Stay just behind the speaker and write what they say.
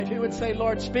you would say,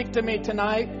 Lord, speak to me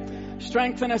tonight.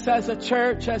 Strengthen us as a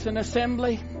church, as an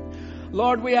assembly.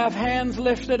 Lord, we have hands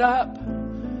lifted up.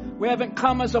 We haven't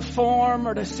come as a form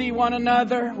or to see one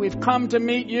another. We've come to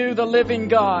meet you, the living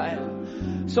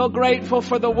God. So grateful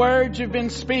for the words you've been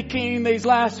speaking these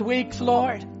last weeks,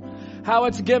 Lord. How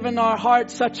it's given our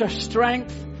hearts such a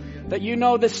strength that you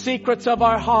know the secrets of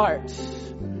our hearts.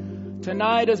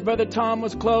 Tonight, as Brother Tom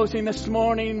was closing this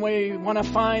morning, we want to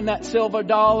find that silver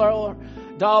dollar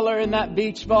in that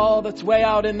beach ball that's way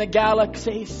out in the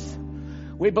galaxies.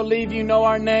 We believe you know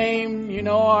our name, you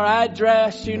know our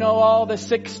address, you know all the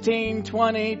 16,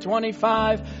 20,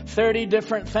 25, 30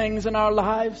 different things in our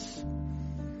lives.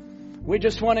 We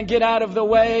just want to get out of the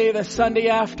way this Sunday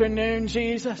afternoon,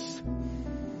 Jesus.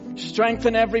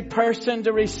 Strengthen every person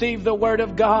to receive the Word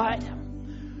of God.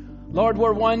 Lord,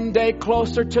 we're one day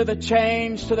closer to the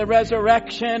change, to the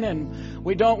resurrection, and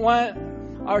we don't want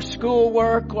our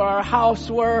schoolwork or our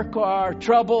housework or our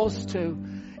troubles to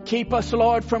keep us,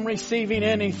 Lord, from receiving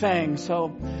anything.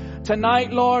 So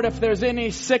tonight, Lord, if there's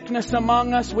any sickness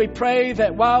among us, we pray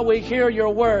that while we hear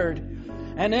your word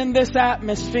and in this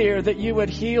atmosphere that you would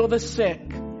heal the sick,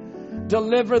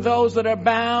 deliver those that are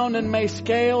bound, and may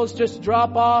scales just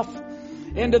drop off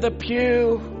into the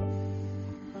pew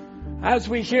as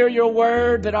we hear your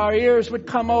word, that our ears would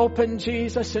come open.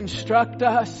 Jesus, instruct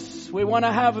us. We want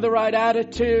to have the right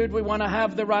attitude. We want to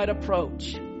have the right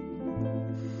approach.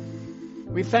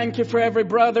 We thank you for every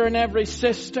brother and every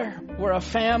sister. We're a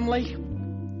family.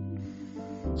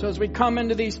 So as we come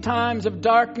into these times of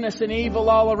darkness and evil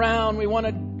all around, we want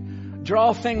to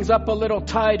draw things up a little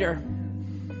tighter.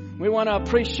 We want to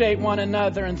appreciate one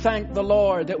another and thank the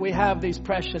Lord that we have these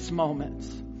precious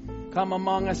moments. Come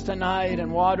among us tonight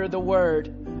and water the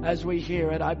word as we hear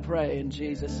it, I pray in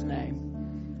Jesus'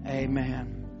 name.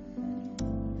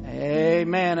 Amen.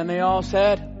 Amen. And they all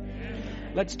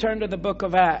said, let's turn to the book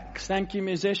of Acts. Thank you,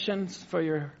 musicians, for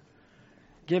your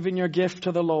giving your gift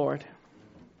to the Lord.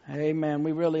 Amen.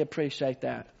 We really appreciate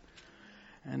that.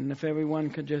 And if everyone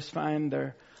could just find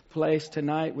their place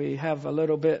tonight, we have a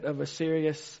little bit of a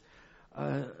serious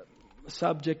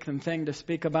subject and thing to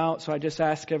speak about. So I just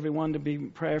ask everyone to be in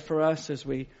prayer for us as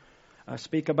we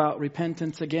speak about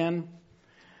repentance again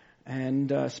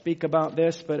and speak about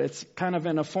this. But it's kind of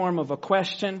in a form of a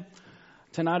question.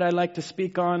 Tonight I'd like to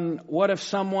speak on what if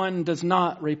someone does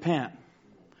not repent?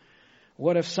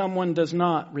 What if someone does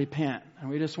not repent? And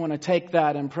we just want to take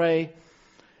that and pray.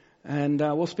 And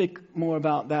we'll speak more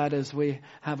about that as we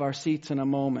have our seats in a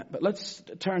moment. But let's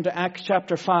turn to Acts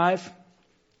chapter 5.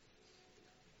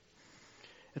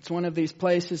 It's one of these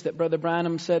places that Brother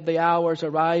Branham said the hour's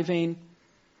arriving.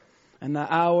 And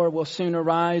the hour will soon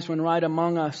arise when right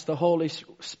among us the Holy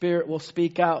Spirit will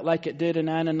speak out like it did in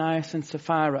Ananias and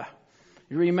Sapphira.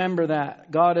 You remember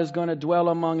that. God is going to dwell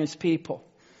among His people.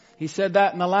 He said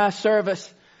that in the last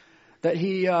service that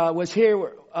He was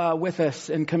here with us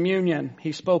in communion.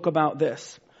 He spoke about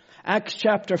this. Acts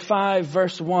chapter 5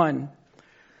 verse 1.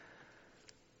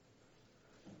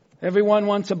 Everyone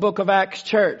wants a book of Acts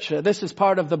church. This is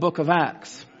part of the book of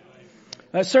Acts.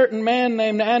 A certain man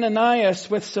named Ananias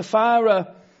with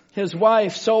Sapphira, his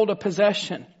wife, sold a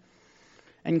possession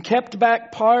and kept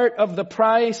back part of the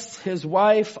price, his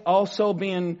wife also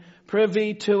being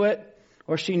privy to it,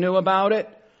 or she knew about it,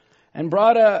 and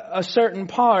brought a certain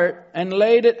part and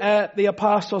laid it at the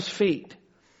apostles' feet.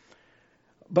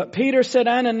 But Peter said,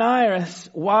 Ananias,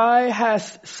 why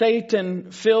has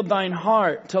Satan filled thine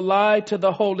heart to lie to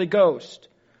the Holy Ghost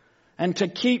and to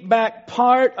keep back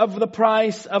part of the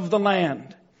price of the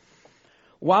land?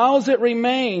 Whiles it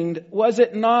remained, was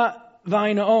it not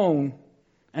thine own?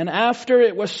 And after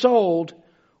it was sold,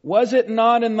 was it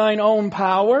not in thine own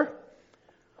power?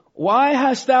 Why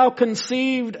hast thou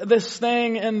conceived this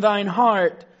thing in thine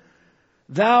heart?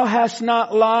 Thou hast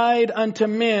not lied unto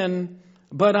men,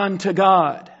 but unto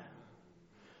God.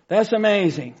 That's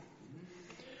amazing.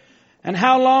 And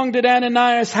how long did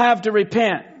Ananias have to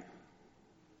repent?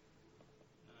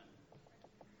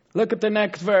 Look at the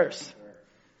next verse.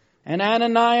 And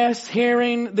Ananias,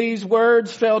 hearing these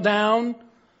words, fell down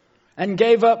and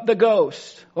gave up the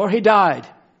ghost, or he died.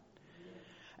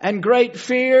 And great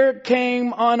fear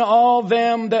came on all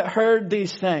them that heard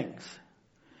these things.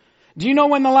 Do you know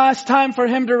when the last time for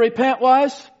him to repent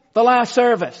was? The last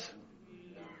service.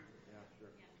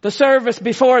 The service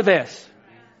before this.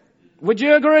 Would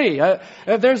you agree?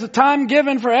 If there's a time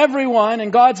given for everyone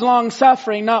and God's long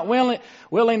suffering, not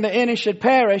willing that any should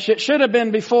perish, it should have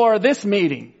been before this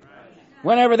meeting.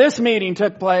 Whenever this meeting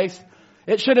took place,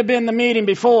 it should have been the meeting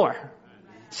before.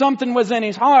 Something was in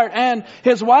his heart, and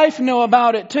his wife knew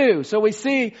about it too. So we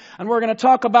see, and we're going to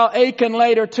talk about Achan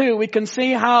later too, we can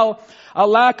see how a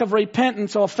lack of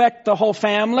repentance will affect the whole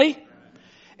family.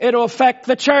 It'll affect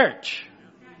the church.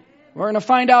 We're going to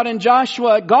find out in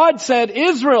Joshua, God said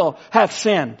Israel hath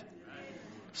sinned.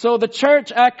 So the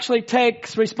church actually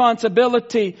takes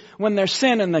responsibility when there's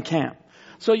sin in the camp.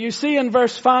 So you see in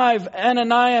verse 5,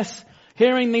 Ananias,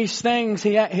 hearing these things,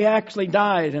 he actually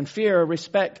died, and fear or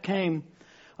respect came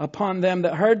upon them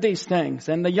that heard these things.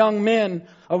 And the young men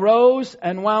arose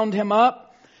and wound him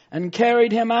up and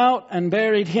carried him out and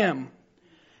buried him.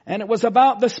 And it was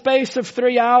about the space of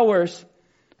 3 hours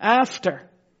after,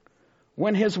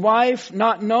 when his wife,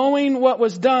 not knowing what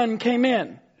was done, came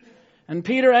in. And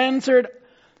Peter answered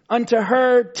unto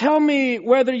her, Tell me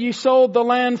whether you sold the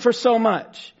land for so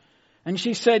much. And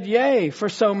she said, Yea, for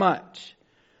so much.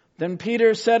 Then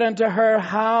Peter said unto her,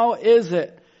 How is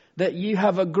it that ye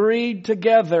have agreed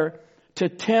together to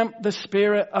tempt the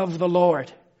Spirit of the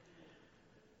Lord?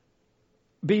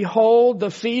 Behold,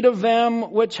 the feet of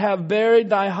them which have buried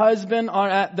thy husband are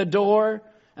at the door,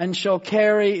 and shall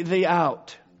carry thee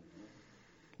out.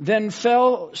 Then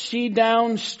fell she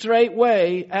down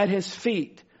straightway at his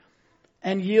feet,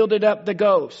 and yielded up the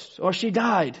ghost. Or she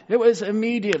died. It was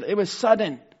immediate. It was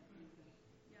sudden.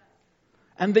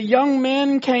 And the young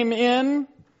men came in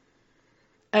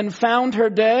and found her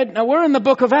dead. Now we're in the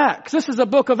book of Acts. This is a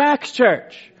book of Acts,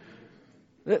 church.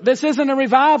 This isn't a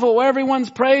revival where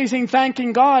everyone's praising,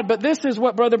 thanking God. But this is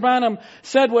what Brother Branham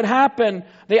said would happen.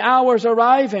 The hours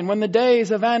arriving when the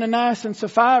days of Ananias and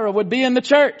Sapphira would be in the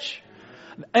church.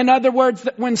 In other words,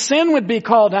 when sin would be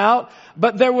called out,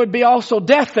 but there would be also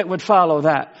death that would follow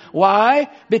that. Why?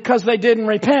 Because they didn't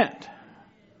repent.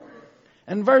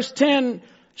 In verse 10,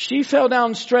 she fell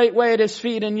down straightway at his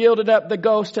feet and yielded up the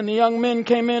ghost. And the young men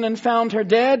came in and found her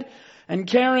dead, and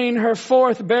carrying her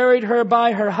forth, buried her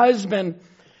by her husband.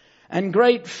 And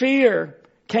great fear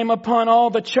came upon all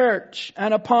the church,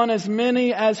 and upon as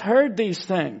many as heard these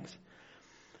things.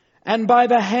 And by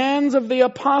the hands of the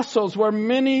apostles were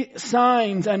many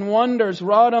signs and wonders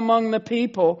wrought among the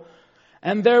people.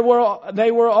 And they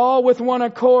were all with one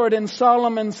accord in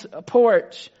Solomon's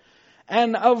porch.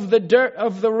 And of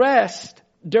the rest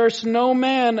durst no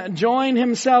man join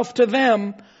himself to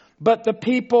them, but the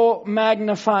people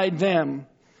magnified them.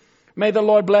 May the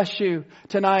Lord bless you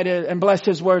tonight and bless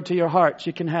His word to your hearts.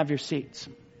 You can have your seats.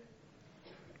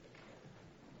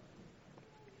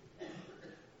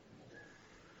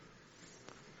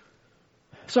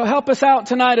 So help us out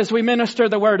tonight as we minister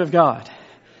the Word of God.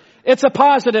 It's a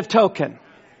positive token.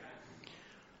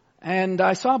 And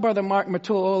I saw Brother Mark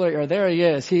Matul earlier. There he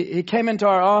is. He came into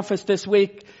our office this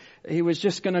week. He was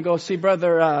just going to go see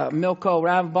Brother Milko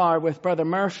Ravbar with Brother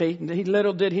Murphy.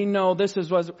 Little did he know this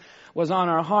was on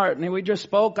our heart. And we just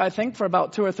spoke, I think, for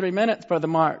about 2 or 3 minutes, Brother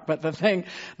Mark. But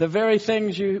the very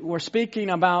things you were speaking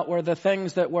about were the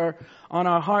things that were on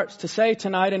our hearts to say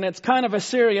tonight. And it's kind of a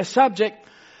serious subject.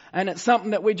 And it's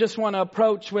something that we just want to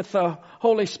approach with the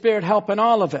Holy Spirit helping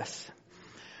all of us.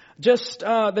 Just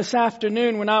this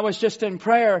afternoon when I was just in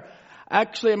prayer,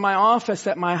 actually in my office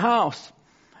at my house.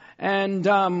 And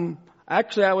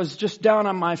actually I was just down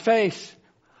on my face,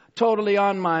 totally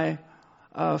on my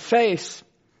face,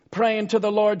 praying to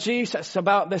the Lord Jesus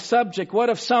about this subject. What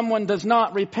if someone does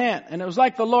not repent? And it was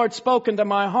like the Lord spoke into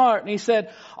my heart. And He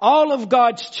said, all of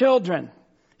God's children,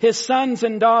 His sons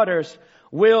and daughters,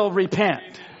 will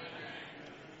repent.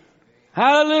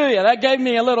 Hallelujah. That gave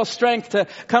me a little strength to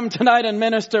come tonight and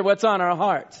minister what's on our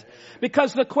hearts.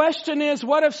 Because the question is,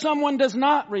 what if someone does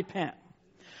not repent?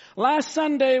 Last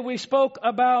Sunday we spoke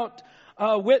about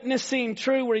witnessing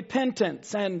true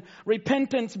repentance, and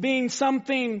repentance being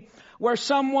something where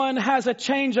someone has a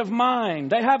change of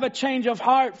mind. They have a change of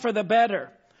heart for the better.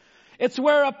 It's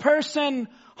where a person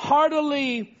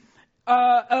heartily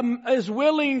is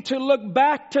willing to look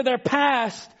back to their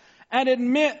past and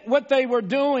admit what they were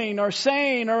doing or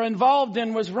saying or involved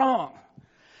in was wrong.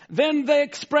 Then they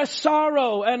express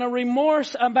sorrow and a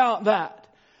remorse about that.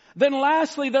 Then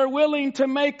lastly, they're willing to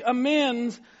make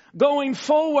amends going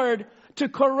forward to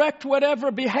correct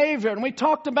whatever behavior. And we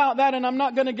talked about that, and I'm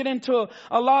not going to get into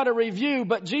a lot of review,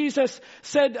 but Jesus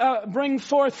said, bring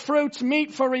forth fruits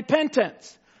meet for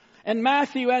repentance. In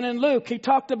Matthew and in Luke, He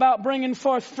talked about bringing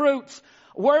forth fruits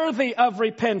worthy of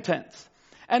repentance.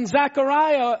 And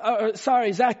Zacchaeus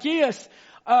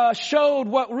showed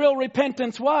what real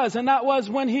repentance was. And that was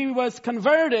when he was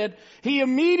converted, he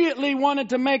immediately wanted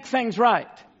to make things right.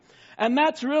 And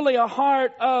that's really a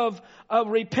heart of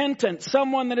repentance.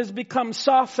 Someone that has become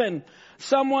softened.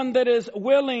 Someone that is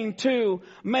willing to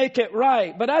make it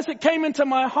right. But as it came into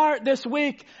my heart this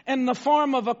week in the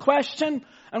form of a question,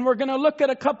 and we're going to look at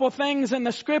a couple things in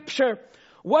the scripture.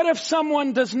 What if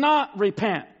someone does not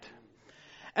repent?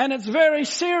 And it's very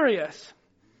serious.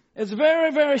 It's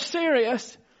very, very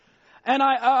serious. And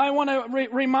I want to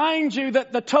remind you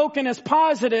that the token is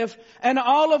positive and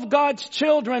all of God's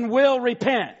children will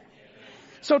repent.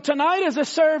 So tonight is a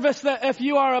service that if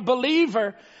you are a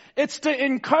believer, it's to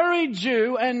encourage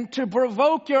you and to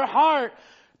provoke your heart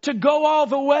to go all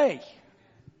the way.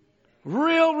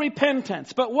 Real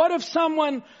repentance. But what if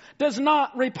someone does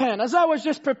not repent? As I was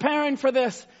just preparing for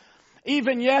this,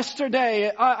 even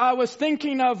yesterday, I was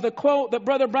thinking of the quote that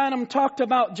Brother Branham talked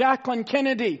about Jacqueline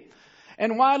Kennedy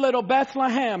and Why Little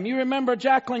Bethlehem. You remember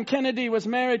Jacqueline Kennedy was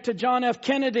married to John F.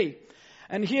 Kennedy.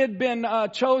 And he had been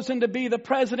chosen to be the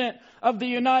President of the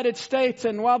United States.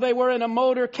 And while they were in a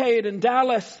motorcade in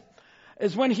Dallas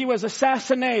is when he was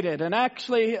assassinated. And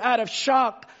actually, out of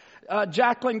shock,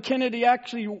 Jacqueline Kennedy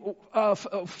actually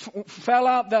fell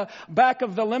out the back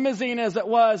of the limousine as it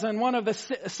was. And one of the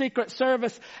Secret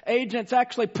Service agents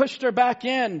actually pushed her back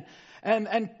in.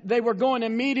 And they were going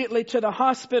immediately to the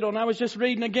hospital. And I was just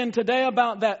reading again today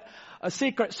about that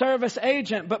Secret Service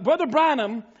agent. But Brother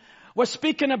Branham was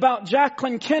speaking about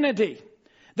Jacqueline Kennedy.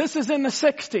 This is in the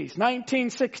 60s,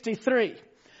 1963.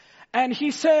 And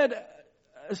he said,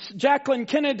 Jacqueline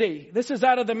Kennedy, this is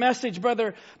out of the message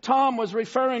Brother Tom was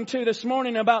referring to this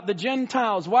morning about the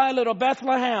Gentiles. Why little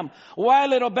Bethlehem? Why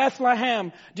little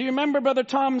Bethlehem? Do you remember Brother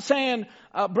Tom saying,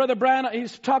 Brother Branham,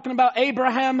 he's talking about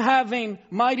Abraham having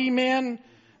mighty men?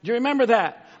 Do you remember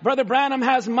that? Brother Branham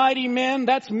has mighty men.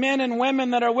 That's men and women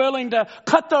that are willing to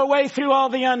cut their way through all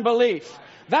the unbelief.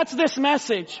 That's this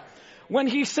message. When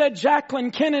he said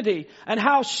Jacqueline Kennedy and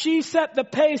how she set the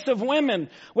pace of women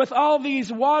with all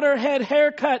these waterhead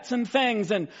haircuts and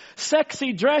things and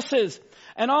sexy dresses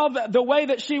and all the way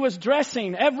that she was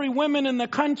dressing. Every woman in the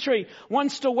country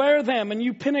wants to wear them, and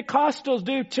you Pentecostals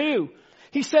do too.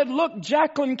 He said, look,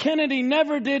 Jacqueline Kennedy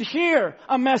never did hear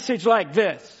a message like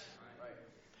this.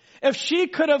 If she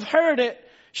could have heard it,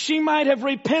 she might have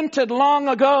repented long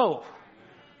ago.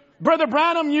 Brother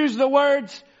Branham used the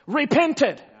words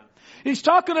repented. He's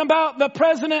talking about the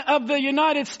President of the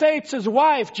United States, his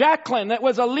wife, Jacqueline, that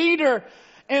was a leader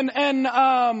in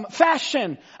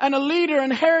fashion and a leader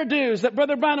in hairdos that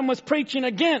Brother Branham was preaching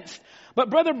against. But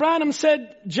Brother Branham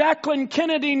said Jacqueline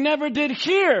Kennedy never did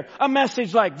hear a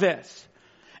message like this.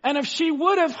 And if she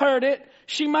would have heard it,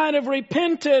 she might have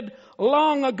repented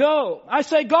long ago. I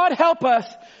say, God help us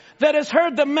that has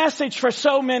heard the message for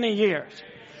so many years.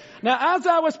 Now, as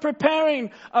I was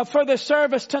preparing for the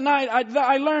service tonight,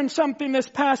 I learned something this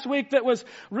past week that was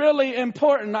really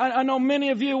important. I know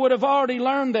many of you would have already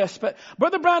learned this, but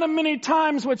Brother Branham many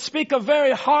times would speak a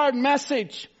very hard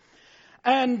message.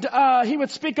 And he would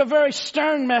speak a very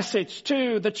stern message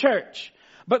to the church.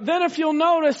 But then if you'll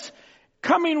notice,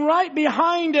 coming right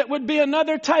behind it would be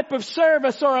another type of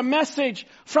service or a message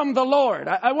from the Lord.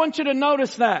 I want you to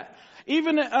notice that.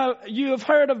 Even you have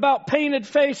heard about painted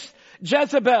face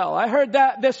Jezebel. I heard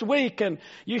that this week, and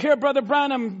you hear Brother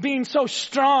Branham being so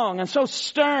strong and so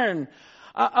stern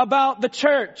about the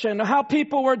church and how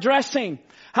people were dressing,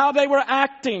 how they were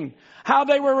acting, how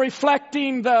they were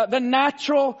reflecting the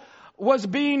natural was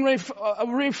being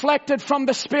reflected from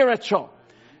the spiritual.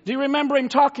 Do you remember him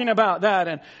talking about that?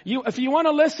 And if you want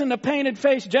to listen to Painted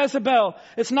Face Jezebel,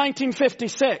 it's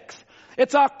 1956.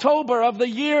 It's October of the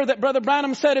year that Brother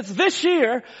Branham said it's this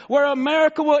year where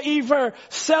America will either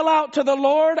sell out to the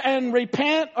Lord and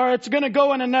repent, or it's going to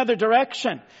go in another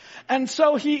direction. And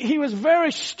so he was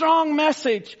very strong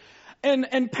message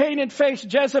in Painted Face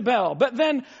Jezebel. But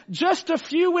then just a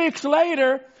few weeks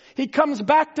later, he comes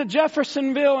back to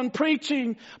Jeffersonville and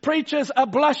preaches a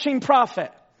blushing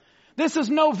prophet. This is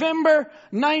November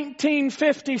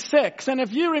 1956. And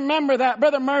if you remember that,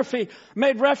 Brother Murphy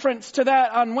made reference to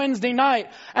that on Wednesday night,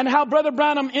 and how Brother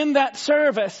Branham in that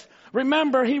service,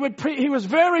 remember, he was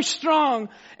very strong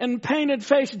in Painted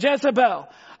Face Jezebel.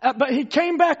 But he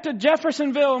came back to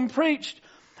Jeffersonville and preached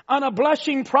on a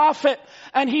blushing prophet,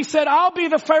 and he said, I'll be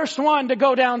the first one to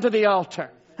go down to the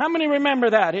altar. How many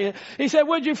remember that? He said,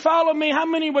 would you follow me? How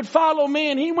many would follow me?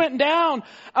 And he went down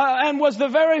and was the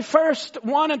very first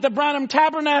one at the Branham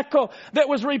Tabernacle that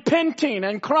was repenting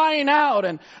and crying out.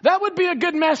 And that would be a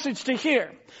good message to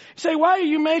hear. You say, why are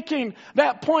you making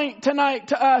that point tonight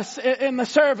to us in the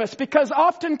service? Because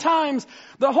oftentimes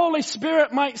the Holy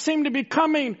Spirit might seem to be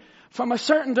coming from a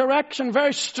certain direction,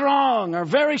 very strong or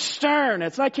very stern.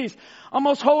 It's like he's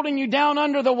almost holding you down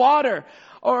under the water.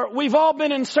 Or we've all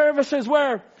been in services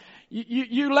where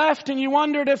you left and you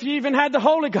wondered if you even had the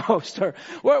Holy Ghost or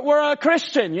were a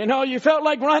Christian. You know, you felt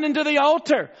like running to the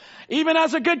altar, even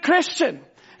as a good Christian.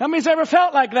 How many's ever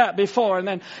felt like that before? And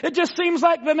then it just seems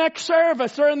like the next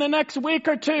service or in the next week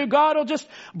or two, God will just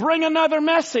bring another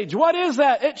message. What is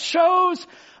that? It shows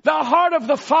the heart of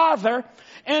the Father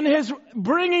and His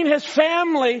bringing His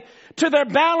family to their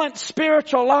balanced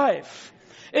spiritual life.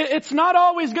 It's not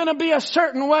always going to be a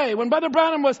certain way. When Brother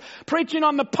Branham was preaching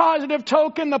on the positive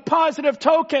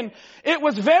token, it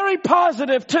was very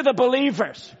positive to the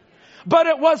believers. But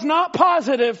it was not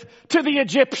positive to the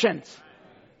Egyptians.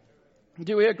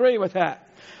 Do we agree with that?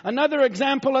 Another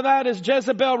example of that is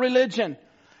Jezebel religion,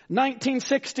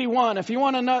 1961. If you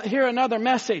want to hear another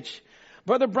message,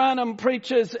 Brother Branham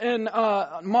preaches in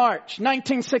March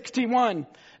 1961.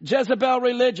 Jezebel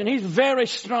religion. He's very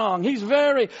strong.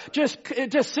 It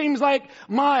just seems like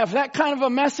if that kind of a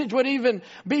message would even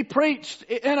be preached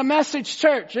in a message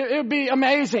church, it would be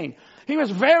amazing. He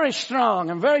was very strong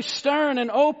and very stern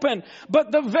and open.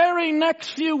 But the very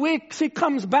next few weeks, he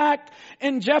comes back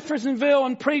in Jeffersonville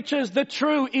and preaches the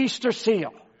true Easter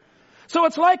seal. So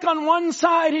it's like on one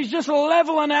side, he's just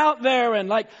leveling out there and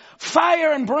like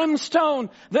fire and brimstone.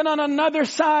 Then on another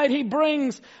side, he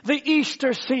brings the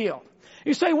Easter seal.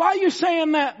 You say, why are you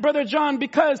saying that, Brother John?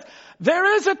 Because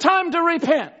there is a time to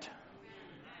repent.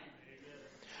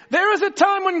 There is a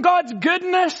time when God's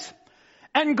goodness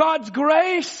and God's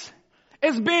grace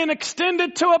is being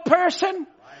extended to a person.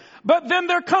 But then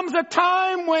there comes a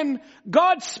time when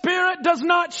God's Spirit does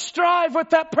not strive with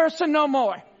that person no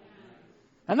more.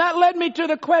 And that led me to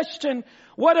the question,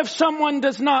 what if someone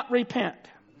does not repent?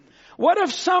 What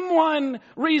if someone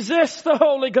resists the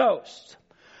Holy Ghost?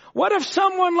 What if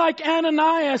someone like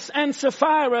Ananias and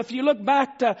Sapphira, if you look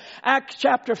back to Acts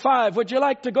chapter 5, would you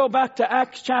like to go back to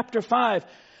Acts chapter 5?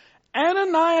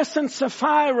 Ananias and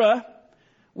Sapphira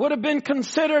would have been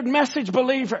considered message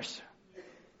believers.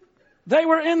 They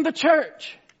were in the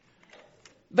church.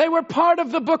 They were part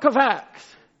of the book of Acts.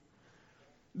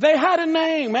 They had a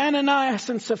name, Ananias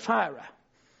and Sapphira.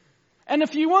 And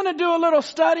if you want to do a little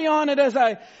study on it as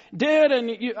I did,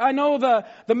 and I know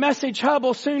the Message Hub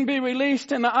will soon be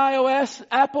released in the iOS,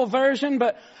 Apple version,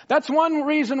 but that's one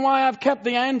reason why I've kept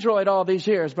the Android all these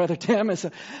years, Brother Tim, is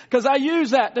because I use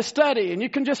that to study. And you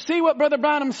can just see what Brother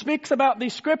Branham speaks about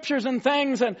these scriptures and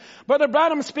things. And Brother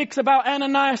Branham speaks about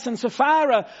Ananias and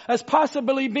Sapphira as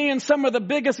possibly being some of the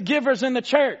biggest givers in the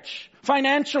church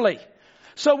financially.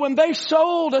 So when they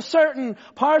sold a certain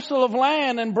parcel of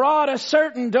land and brought a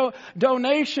certain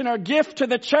donation or gift to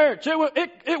the church,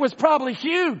 it was probably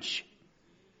huge.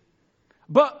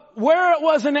 But where it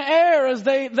was an error is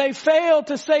they failed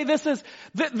to say this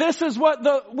is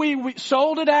what we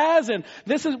sold it as, and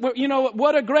this is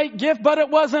what a great gift, but it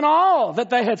wasn't all that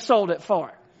they had sold it for.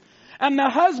 And the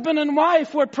husband and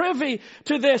wife were privy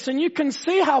to this, and you can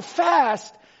see how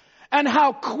fast and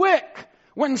how quick,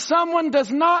 when someone does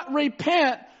not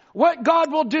repent, what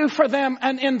God will do for them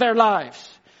and in their lives.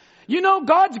 You know,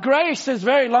 God's grace is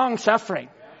very long-suffering.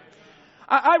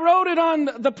 I wrote it on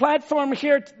the platform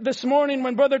here this morning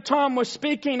when Brother Tom was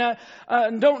speaking.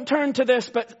 Don't turn to this,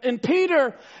 but in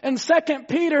 2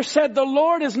 Peter said, the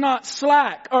Lord is not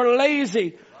slack or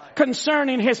lazy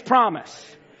concerning His promise.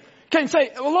 Can you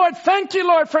say, Lord, thank you,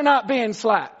 Lord, for not being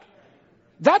slack.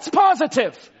 That's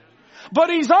positive.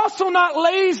 But He's also not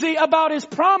lazy about His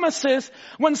promises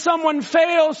when someone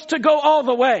fails to go all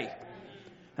the way.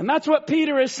 And that's what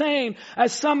Peter is saying,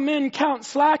 as some men count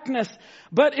slackness,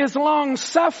 but is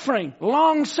long-suffering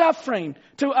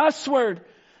to usward,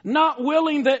 not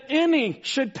willing that any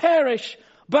should perish,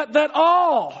 but that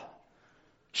all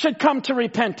should come to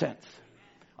repentance.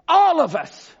 All of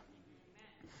us.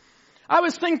 I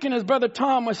was thinking as Brother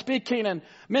Tom was speaking and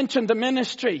mentioned the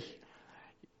ministry,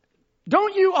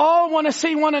 don't you all want to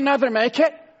see one another make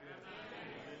it?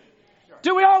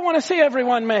 Do we all want to see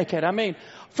everyone make it? I mean,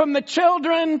 from the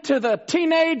children to the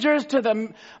teenagers to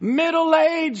the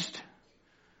middle-aged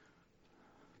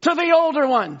to the older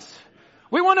ones.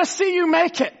 We want to see you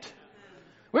make it.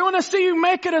 We want to see you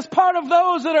make it as part of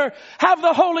those that have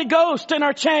the Holy Ghost and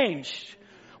are changed.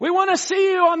 We want to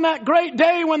see you on that great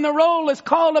day when the roll is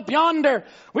called up yonder.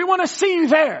 We want to see you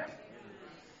there.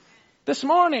 This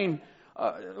morning,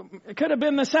 it could have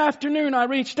been this afternoon, I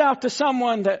reached out to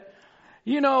someone that,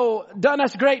 done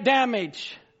us great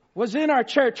damage, was in our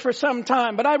church for some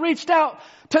time, but I reached out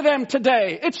to them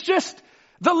today. It's just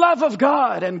the love of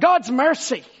God and God's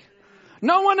mercy.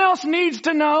 No one else needs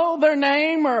to know their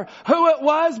name or who it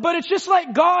was, but it's just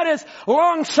like God is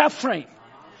long-suffering.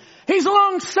 He's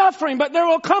long-suffering, but there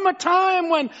will come a time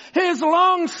when His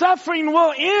long-suffering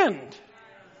will end.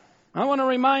 I want to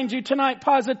remind you tonight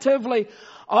positively,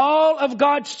 all of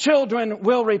God's children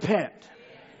will repent.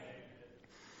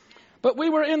 But we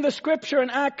were in the scripture in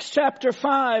Acts chapter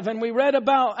 5, and we read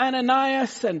about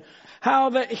Ananias and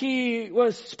how that he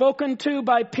was spoken to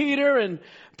by Peter and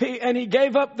he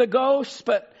gave up the ghost.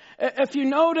 But if you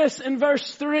notice in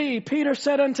verse 3, Peter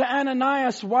said unto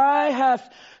Ananias, why hath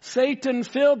Satan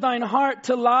filled thine heart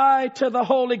to lie to the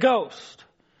Holy Ghost?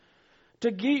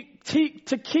 To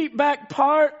keep back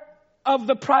part of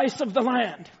the price of the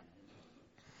land.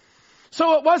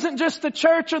 So it wasn't just the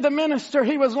church or the minister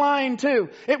he was lying to.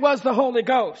 It was the Holy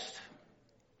Ghost.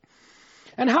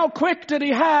 And how quick did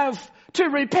he have to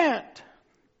repent?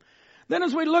 Then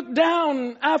as we look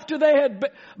down after they had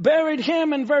buried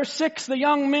him in verse 6, the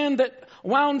young men that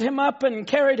wound him up and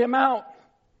carried him out.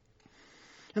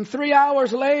 And 3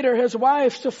 hours later, his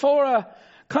wife Sapphira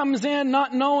comes in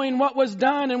not knowing what was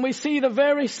done, and we see the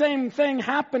very same thing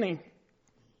happening.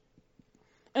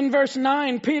 In verse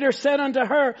 9, Peter said unto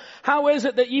her, how is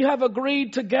it that you have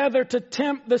agreed together to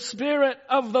tempt the Spirit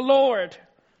of the Lord?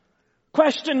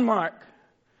 Question mark.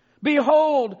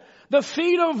 Behold, the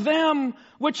feet of them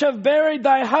which have buried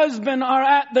thy husband are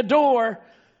at the door,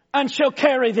 and shall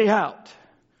carry thee out.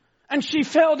 And she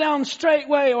fell down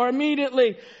straightway or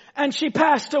immediately, and she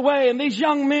passed away. And these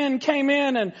young men came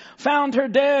in and found her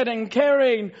dead, and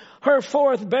carrying her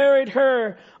forth, buried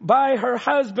her by her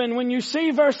husband. When you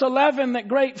see verse 11, that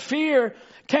great fear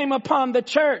came upon the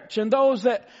church and those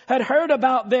that had heard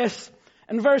about this.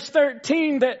 And verse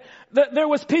 13, that there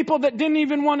was people that didn't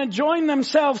even want to join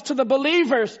themselves to the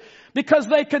believers because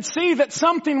they could see that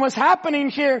something was happening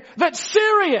here that's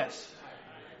serious.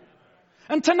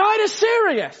 And tonight is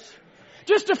serious.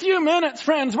 Just a few minutes,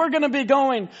 friends, we're going to be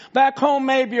going back home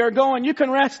maybe, or going. You can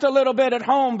rest a little bit at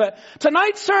home, but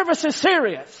tonight's service is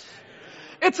serious.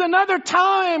 It's another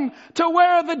time to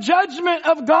where the judgment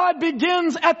of God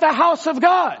begins at the house of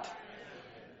God.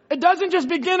 It doesn't just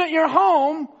begin at your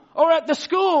home or at the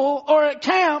school or at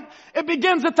camp. It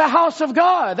begins at the house of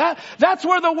God. That's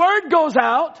where the word goes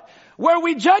out, where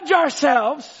we judge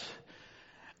ourselves.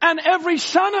 And every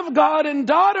son of God and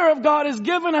daughter of God is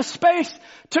given a space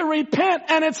to repent,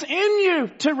 and it's in you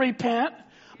to repent.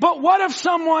 But what if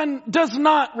someone does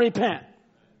not repent?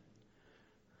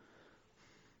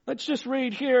 Let's just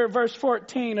read here verse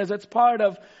 14 as it's part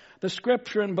of the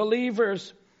scripture. And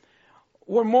believers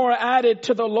were more added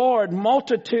to the Lord,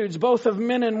 multitudes both of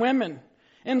men and women,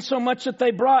 insomuch that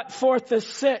they brought forth the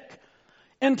sick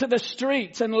into the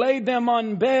streets and laid them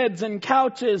on beds and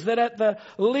couches, that at the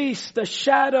least the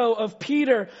shadow of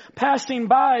Peter passing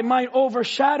by might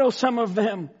overshadow some of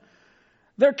them.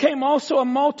 There came also a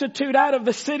multitude out of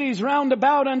the cities round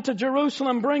about unto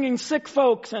Jerusalem, bringing sick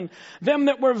folks and them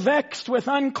that were vexed with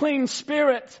unclean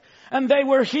spirits, and they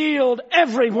were healed,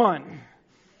 everyone.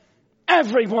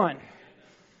 Everyone.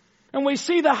 And we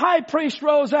see the high priest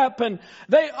rose up, and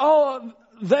they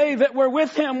that were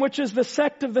with him, which is the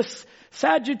sect of the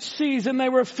Sadducees, and they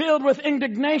were filled with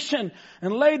indignation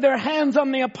and laid their hands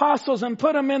on the apostles and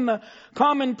put them in the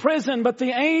common prison. But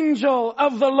the angel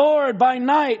of the Lord by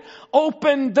night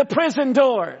opened the prison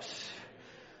doors.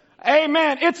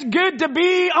 Amen. It's good to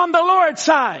be on the Lord's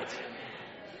side.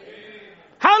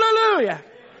 Hallelujah.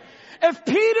 If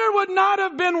Peter would not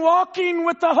have been walking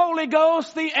with the Holy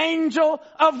Ghost, the angel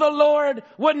of the Lord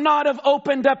would not have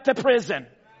opened up the prison.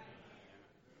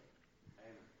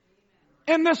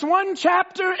 In this one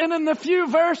chapter and in the few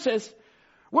verses,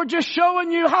 we're just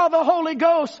showing you how the Holy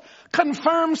Ghost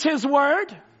confirms His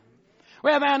Word.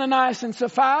 We have Ananias and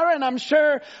Sapphira, and I'm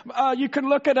sure you can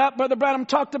look it up. Brother Branham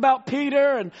talked about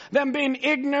Peter and them being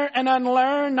ignorant and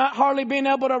unlearned, not hardly being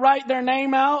able to write their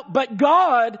name out. But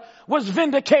God was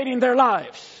vindicating their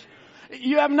lives.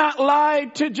 You have not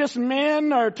lied to just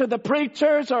men or to the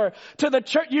preachers or to the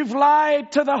church. You've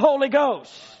lied to the Holy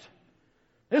Ghost.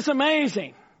 It's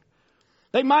amazing.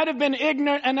 They might have been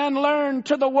ignorant and unlearned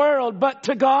to the world, but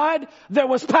to God, there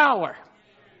was power.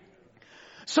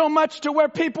 So much to where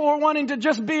people were wanting to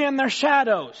just be in their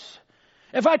shadows.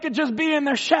 If I could just be in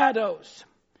their shadows.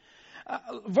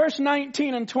 Verse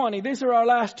 19 and 20, these are our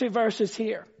last two verses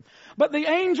here. But the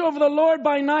angel of the Lord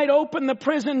by night opened the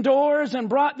prison doors and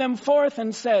brought them forth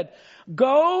and said,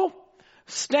 go,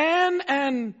 stand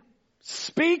and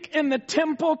speak in the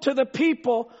temple to the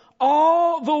people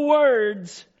all the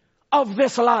words of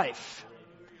this life.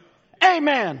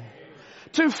 Amen.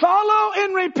 To follow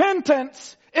in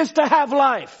repentance is to have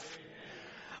life.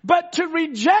 But to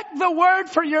reject the word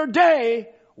for your day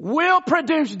will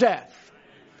produce death.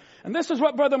 And this is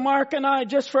what Brother Mark and I,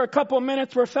 just for a couple of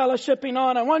minutes, were fellowshipping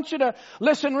on. I want you to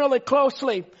listen really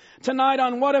closely tonight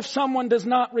on what if someone does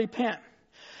not repent.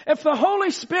 If the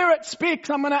Holy Spirit speaks,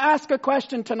 I'm going to ask a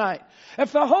question tonight.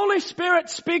 If the Holy Spirit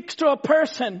speaks to a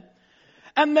person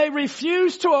and they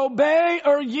refuse to obey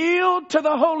or yield to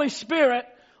the Holy Spirit,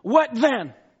 what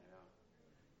then?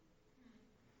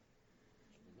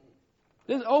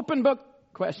 This is an open book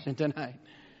question tonight.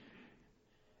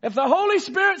 If the Holy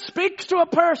Spirit speaks to a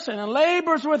person and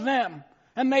labors with them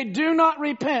and they do not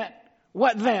repent,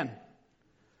 what then?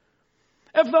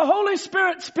 If the Holy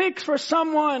Spirit speaks for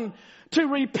someone to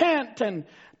repent and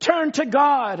turn to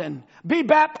God and be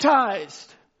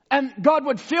baptized, and God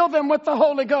would fill them with the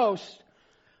Holy Ghost,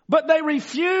 but they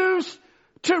refuse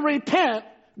to repent,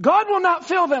 God will not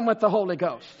fill them with the Holy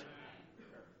Ghost.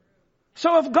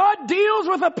 So if God deals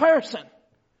with a person,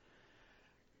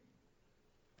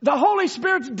 the Holy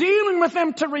Spirit's dealing with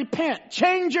them to repent,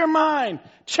 change your mind,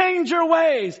 change your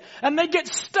ways, and they get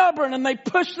stubborn and they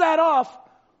push that off,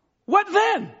 what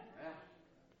then?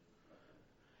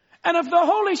 And if the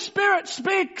Holy Spirit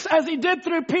speaks, as He did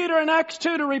through Peter in Acts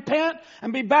 2, to repent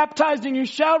and be baptized and you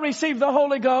shall receive the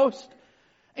Holy Ghost.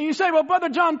 And you say, well, Brother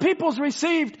John, people's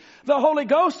received the Holy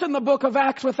Ghost in the book of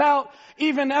Acts without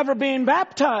even ever being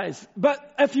baptized. But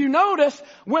if you notice,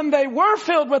 when they were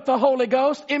filled with the Holy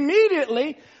Ghost,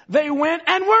 immediately they went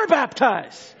and were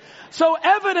baptized. So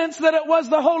evidence that it was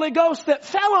the Holy Ghost that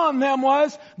fell on them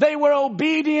was they were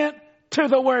obedient to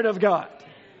the Word of God.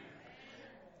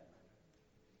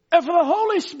 If the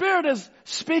Holy Spirit is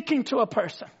speaking to a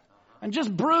person and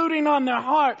just brooding on their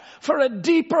heart for a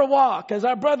deeper walk, as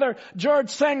our brother George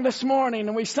sang this morning,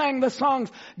 and we sang the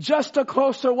songs, Just a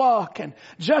Closer Walk and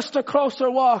Just a Closer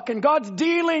Walk, and God's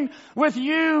dealing with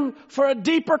you for a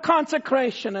deeper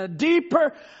consecration, a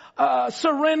deeper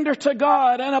surrender to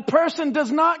God, and a person does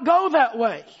not go that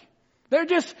way. They're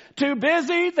just too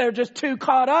busy. They're just too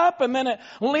caught up. And then it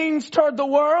leans toward the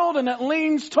world and it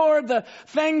leans toward the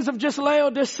things of just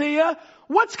Laodicea.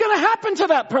 What's going to happen to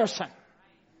that person?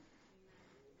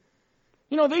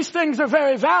 You know, these things are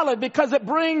very valid because it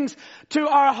brings to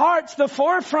our hearts the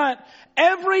forefront.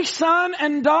 Every son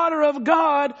and daughter of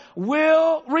God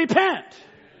will repent.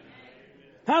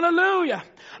 Hallelujah.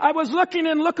 I was looking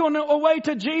away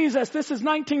to Jesus. This is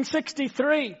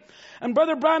 1963. And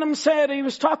Brother Branham said, he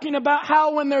was talking about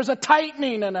how when there's a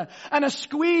tightening and a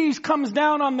squeeze comes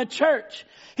down on the church,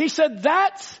 he said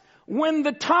that's when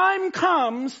the time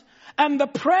comes and the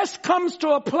press comes to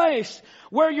a place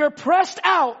where you're pressed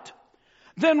out.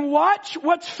 Then watch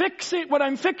what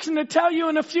I'm fixing to tell you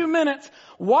in a few minutes.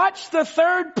 Watch the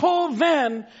third pull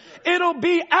then. It'll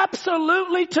be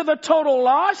absolutely to the total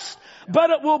loss,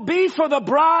 but it will be for the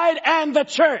bride and the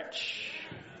church.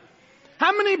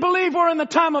 How many believe we're in the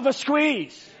time of a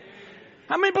squeeze?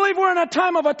 How many believe we're in a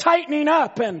time of a tightening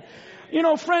up? And, you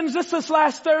know, friends, this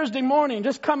last Thursday morning,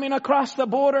 just coming across the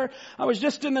border, I was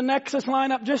just in the Nexus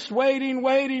lineup, just waiting.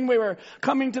 We were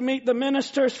coming to meet the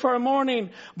ministers for a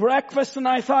morning breakfast, and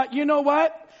I thought, you know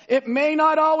what? It may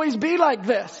not always be like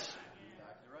this.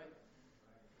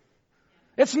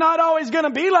 It's not always going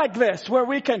to be like this, where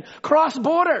we can cross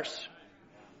borders.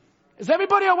 Is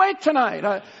everybody awake tonight?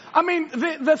 I mean,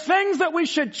 the things that we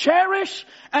should cherish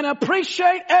and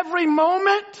appreciate every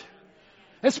moment,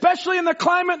 especially in the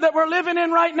climate that we're living in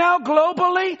right now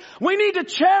globally, we need to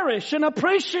cherish and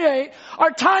appreciate our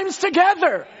times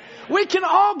together. We can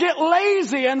all get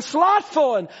lazy and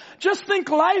slothful and just think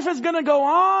life is going to go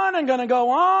on and going to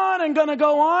go on and going to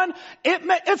go on.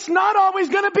 It's not always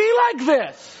going to be like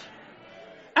this.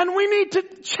 And we need to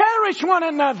cherish one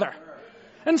another.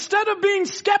 Instead of being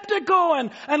skeptical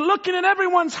and looking at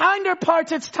everyone's hinder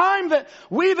parts, it's time that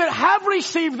we that have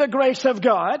received the grace of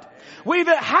God, we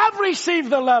that have received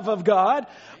the love of God,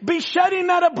 be shedding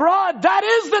that abroad. That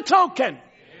is the token.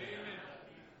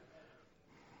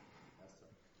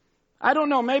 I don't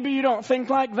know, maybe you don't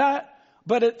think like that,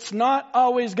 but it's not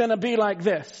always going to be like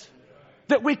this,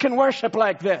 that we can worship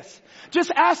like this.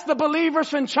 Just ask the believers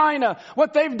from China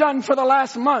what they've done for the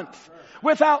last month.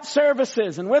 Without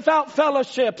services and without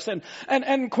fellowships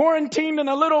and quarantined in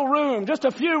a little room, just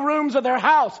a few rooms of their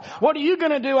house. What are you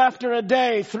going to do after a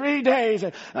day, 3 days?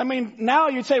 I mean, now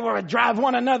you'd say, well, drive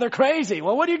one another crazy.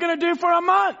 Well, what are you going to do for a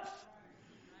month?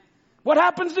 What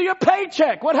happens to your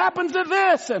paycheck? What happens to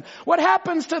this? And what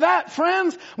happens to that?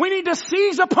 Friends, we need to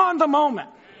seize upon the moment.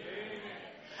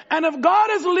 And if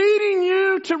God is leading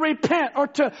you to repent or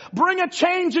to bring a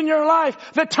change in your life,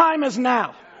 the time is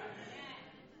now.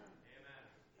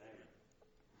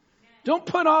 Don't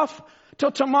put off till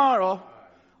tomorrow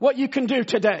what you can do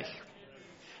today.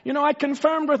 You know, I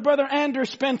confirmed with Brother Andrew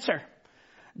Spencer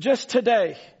just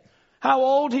today how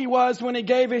old he was when he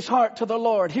gave his heart to the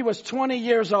Lord. He was 20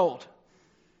 years old.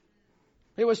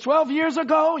 It was 12 years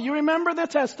ago. You remember the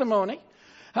testimony.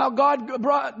 How God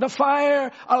brought the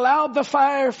fire, allowed the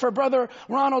fire for Brother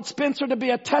Ronald Spencer to be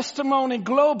a testimony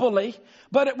globally.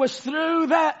 But it was through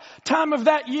that time of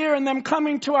that year and them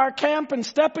coming to our camp and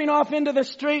stepping off into the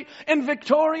street in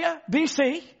Victoria,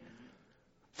 BC,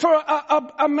 for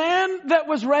a man that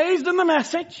was raised in the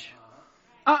message.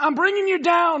 I'm bringing you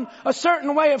down a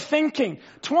certain way of thinking.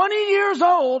 20 years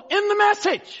old in the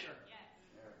message.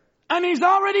 And he's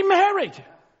already married.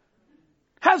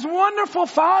 Has wonderful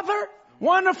father,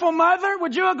 wonderful mother.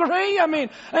 Would you agree? I mean,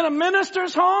 in a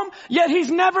minister's home, yet he's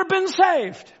never been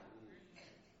saved.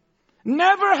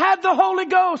 Never had the Holy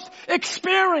Ghost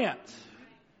experience.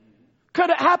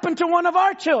 Could it happen to one of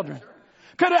our children?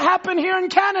 Could it happen here in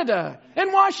Canada,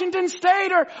 in Washington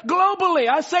State, or globally?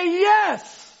 I say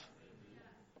yes.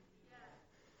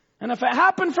 And if it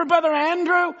happened for Brother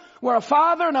Andrew, where a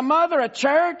father and a mother, a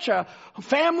church, a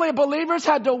family of believers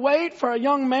had to wait for a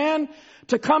young man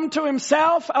to come to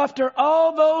himself after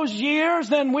all those years,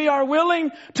 then we are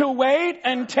willing to wait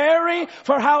and tarry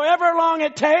for however long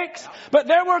it takes. But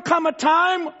there will come a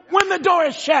time when the door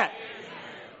is shut.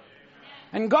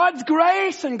 And God's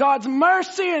grace and God's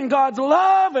mercy and God's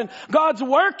love and God's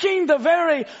working, the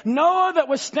very Noah that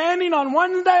was standing on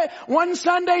one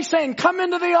Sunday saying, come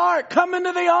into the ark,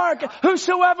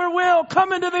 whosoever will,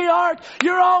 come into the ark.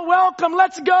 You're all welcome.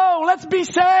 Let's go. Let's be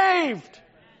saved.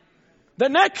 The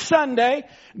next Sunday,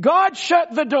 God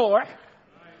shut the door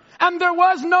and there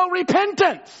was no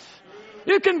repentance.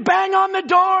 You can bang on the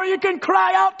door. You can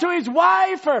cry out to his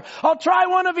wife, or I'll try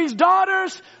one of his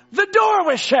daughters. The door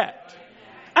was shut.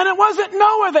 And it wasn't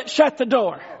Noah that shut the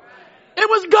door. It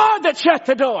was God that shut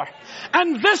the door.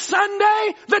 And this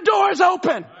Sunday, the door is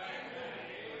open.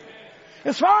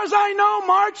 As far as I know,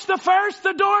 March the 1st,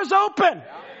 the door is open.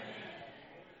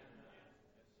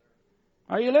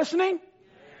 Are you listening?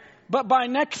 But by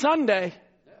next Sunday,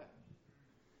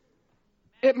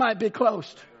 it might be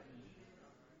closed.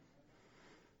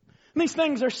 These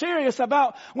things are serious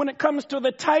about when it comes to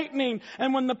the tightening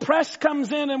and when the press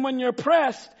comes in and when you're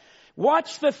pressed.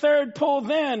 Watch the third pull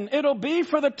then. It'll be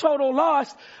for the total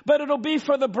loss, but it'll be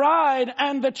for the bride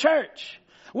and the church.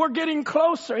 We're getting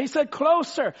closer. He said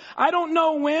closer. I don't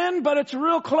know when, but it's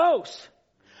real close.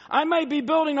 I may be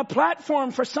building a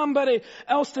platform for somebody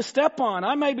else to step on.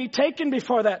 I may be taken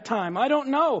before that time. I don't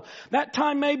know. That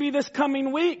time may be this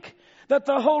coming week that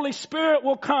the Holy Spirit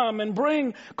will come and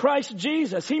bring Christ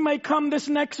Jesus. He may come this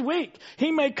next week.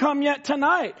 He may come yet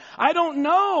tonight. I don't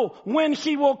know when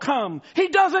He will come. He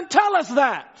doesn't tell us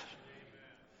that.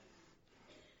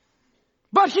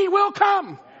 But He will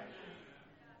come.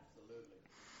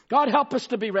 God help us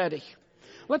to be ready.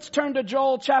 Let's turn to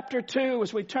Joel chapter 2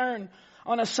 as we turn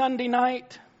on a Sunday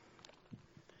night.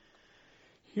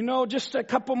 You know, just a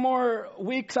couple more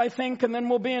weeks, I think, and then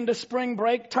we'll be into spring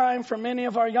break time for many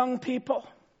of our young people.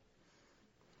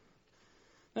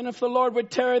 And if the Lord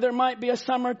would tarry, there might be a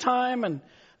summertime and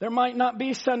there might not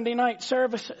be Sunday night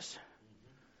services.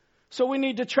 So we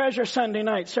need to treasure Sunday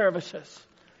night services.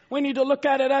 We need to look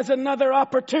at it as another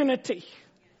opportunity.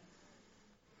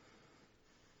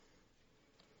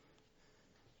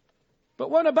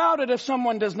 But what about it if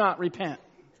someone does not repent?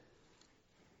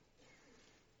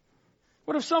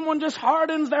 What if someone just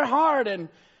hardens their heart and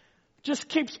just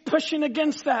keeps pushing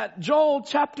against that? Joel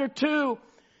chapter 2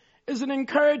 is an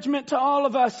encouragement to all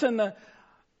of us and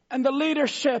the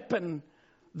leadership and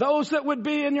those that would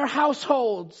be in your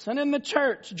households and in the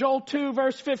church. Joel 2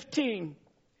 verse 15.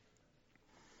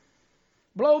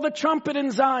 Blow the trumpet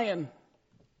in Zion.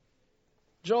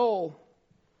 Joel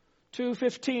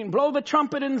 2:15. Blow the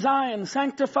trumpet in Zion.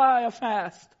 Sanctify a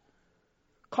fast.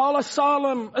 Call a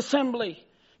solemn assembly.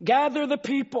 Gather the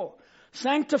people.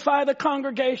 Sanctify the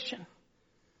congregation.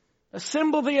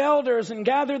 Assemble the elders and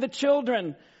gather the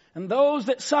children and those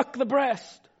that suck the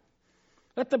breast.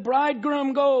 Let the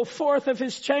bridegroom go forth of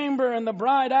his chamber and the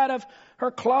bride out of her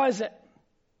closet.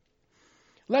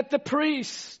 Let the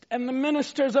priest and the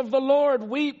ministers of the Lord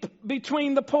weep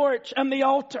between the porch and the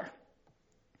altar.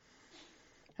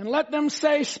 And let them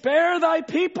say, spare thy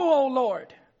people, O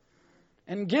Lord,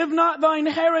 and give not thine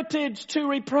heritage to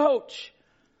reproach,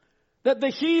 that the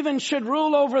heathen should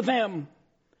rule over them.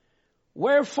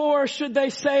 Wherefore should they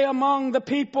say among the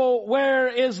people, where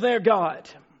is their God?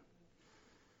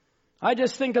 I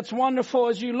just think it's wonderful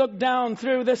as you look down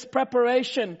through this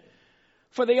preparation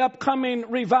for the upcoming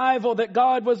revival that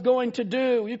God was going to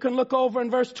do. You can look over in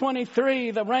verse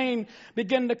 23, the rain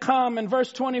began to come. In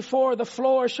verse 24, the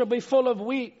floor shall be full of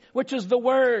wheat, which is the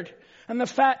word, and the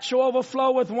fat shall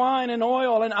overflow with wine and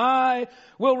oil, and I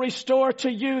will restore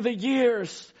to you the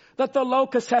years that the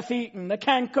locust hath eaten, the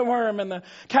cankerworm and the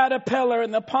caterpillar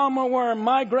and the palmer worm,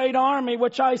 my great army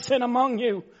which I send among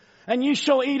you, and ye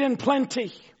shall eat in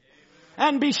plenty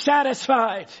and be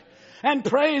satisfied. And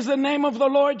praise the name of the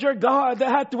Lord your God that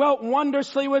hath dwelt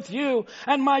wondrously with you,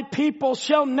 and my people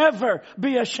shall never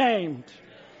be ashamed.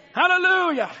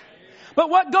 Hallelujah. But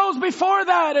what goes before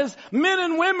that is men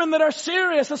and women that are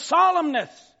serious, a solemnness,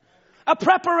 a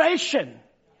preparation.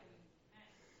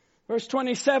 Verse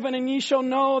 27, and ye shall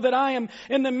know that I am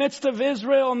in the midst of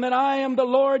Israel, and that I am the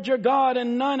Lord your God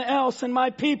and none else, and my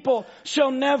people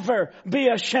shall never be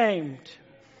ashamed.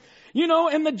 You know,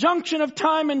 in the junction of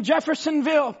time in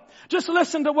Jeffersonville, just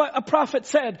listen to what a prophet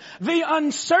said. The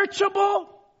unsearchable,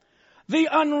 the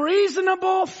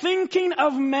unreasonable thinking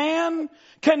of man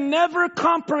can never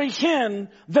comprehend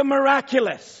the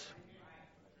miraculous.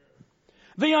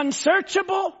 The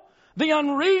unsearchable, the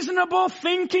unreasonable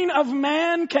thinking of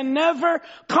man can never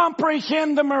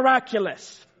comprehend the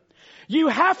miraculous. You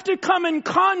have to come in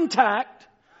contact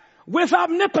with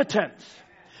omnipotence.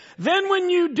 Then when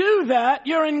you do that,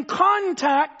 you're in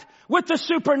contact with the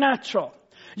supernatural.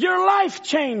 Your life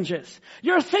changes.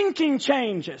 Your thinking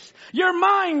changes. Your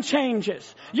mind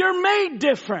changes. You're made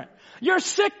different. Your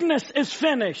sickness is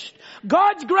finished.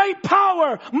 God's great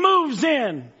power moves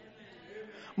in.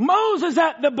 Moses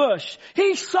at the bush,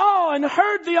 he saw and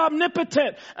heard the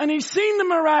omnipotent, and he seen the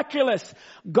miraculous.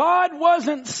 God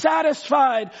wasn't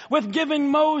satisfied with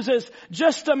giving Moses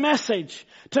just a message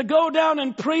to go down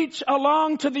and preach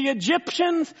along to the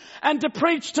Egyptians and to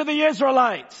preach to the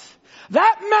Israelites.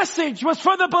 That message was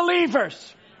for the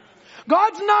believers.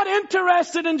 God's not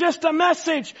interested in just a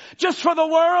message just for the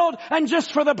world and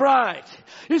just for the bride.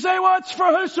 You say, well, it's for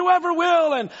whosoever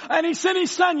will, and he sent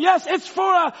his son. Yes, it's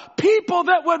for a people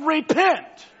that would repent.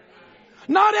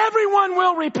 Not everyone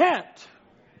will repent.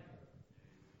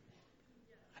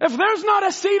 If there's not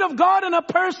a seed of God in a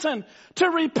person to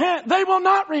repent, they will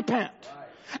not repent.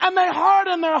 And they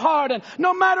harden their heart. And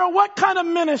no matter what kind of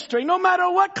ministry, no matter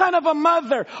what kind of a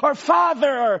mother or father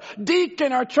or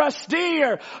deacon or trustee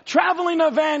or traveling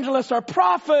evangelist or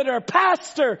prophet or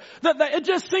pastor, it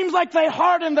just seems like they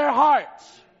harden their hearts.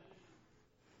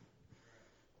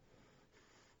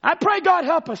 I pray God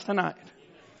help us tonight.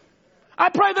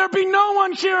 I pray there be no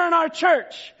one here in our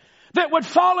church that would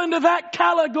fall into that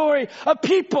category of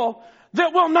people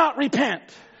that will not repent.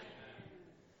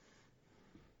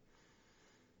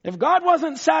 If God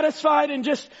wasn't satisfied in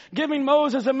just giving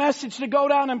Moses a message to go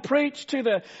down and preach to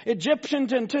the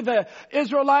Egyptians and to the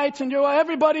Israelites and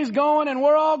everybody's going and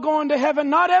we're all going to heaven,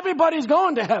 not everybody's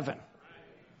going to heaven.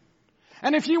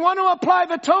 And if you want to apply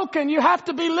the token, you have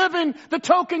to be living the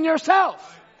token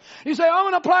yourself. You say, I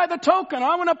want to apply the token.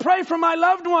 I want to pray for my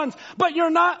loved ones, but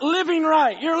you're not living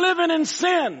right. You're living in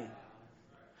sin.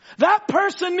 That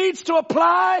person needs to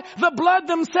apply the blood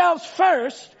themselves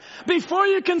first before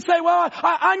you can say, well,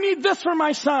 I need this for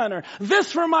my son or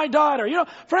this for my daughter. You know,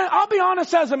 friend, I'll be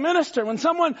honest as a minister. When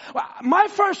my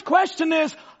first question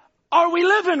is, are we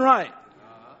living right?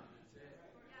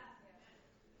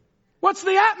 What's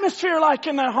the atmosphere like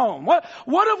in their home? What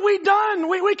have we done?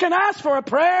 We can ask for a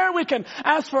prayer. We can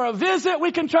ask for a visit.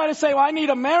 We can try to say, well, I need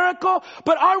a miracle.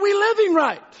 But are we living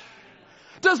right?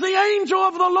 Does the angel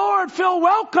of the Lord feel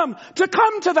welcome to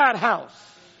come to that house?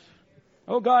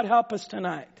 Oh, God, help us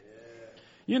tonight.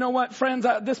 You know what, friends?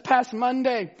 This past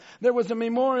Monday, there was a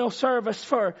memorial service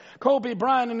for Kobe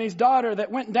Bryant and his daughter that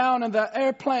went down in the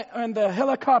airplane, in the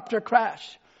helicopter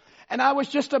crash. And I was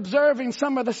just observing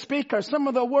some of the speakers, some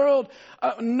of the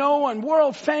world-known,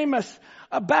 world-famous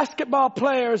basketball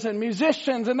players and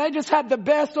musicians, and they just had the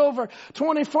best, over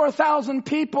 24,000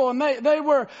 people, and they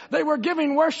were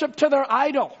giving worship to their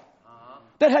idol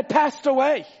that had passed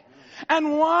away.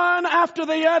 And one after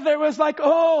the other was like,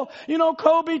 oh, you know,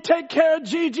 Kobe, take care of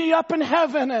Gigi up in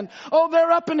heaven, and oh,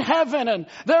 they're up in heaven, and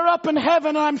they're up in heaven,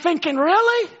 and I'm thinking,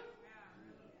 really?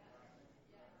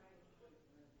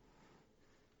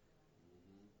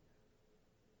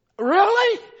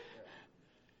 Really?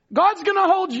 God's going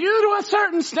to hold you to a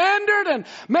certain standard and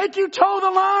make you toe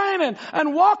the line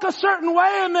and walk a certain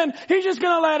way, and then He's just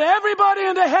going to let everybody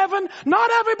into heaven? Not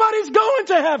everybody's going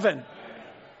to heaven.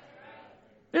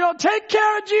 You know, take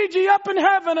care of Gigi up in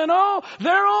heaven, and oh,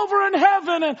 they're over in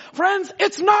heaven. And friends,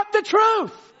 it's not the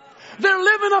truth. They're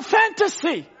living a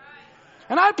fantasy.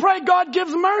 And I pray God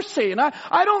gives mercy. And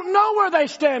I don't know where they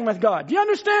stand with God. Do you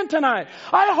understand tonight?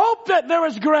 I hope that there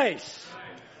is grace.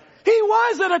 He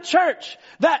was at a church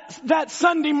that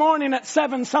Sunday morning at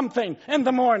 7-something in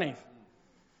the morning.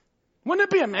 Wouldn't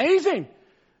it be amazing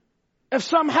if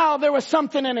somehow there was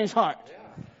something in his heart?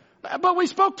 But we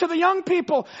spoke to the young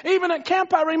people. Even at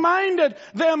camp, I reminded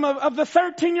them of the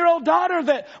 13-year-old daughter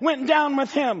that went down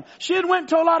with him. She had went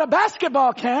to a lot of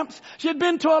basketball camps. She had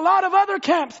been to a lot of other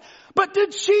camps. But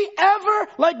did she ever,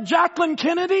 like Jacqueline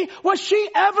Kennedy, was she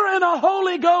ever in a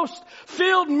Holy Ghost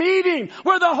filled meeting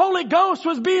where the Holy Ghost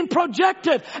was being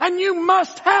projected and you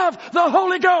must have the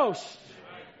Holy Ghost?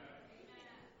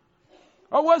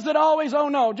 Or was it always, oh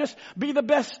no, just be the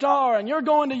best star and you're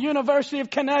going to University of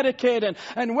Connecticut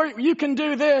and you can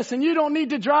do this and you don't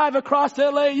need to drive across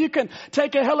LA. You can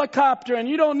take a helicopter and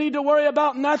you don't need to worry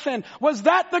about nothing. Was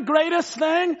that the greatest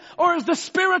thing, or is the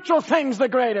spiritual things the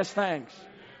greatest things?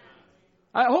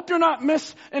 I hope you're not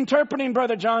misinterpreting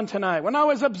Brother John tonight. When I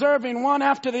was observing one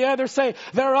after the other say,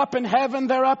 they're up in heaven,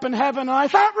 they're up in heaven. And I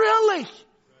thought, really?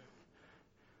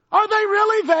 Are they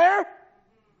really there?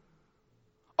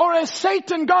 Or has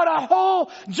Satan got a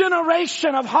whole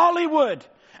generation of Hollywood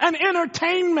and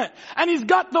entertainment, and he's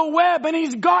got the web, and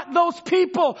he's got those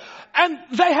people, and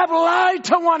they have lied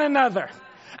to one another,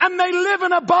 and they live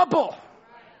in a bubble?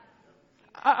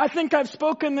 I think I've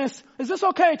spoken this. Is this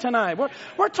okay tonight?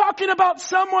 We're talking about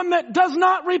someone that does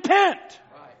not repent.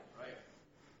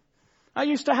 I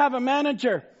used to have a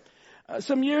manager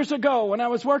some years ago when I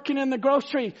was working in the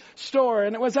grocery store,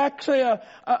 and it was actually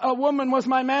a woman was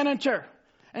my manager.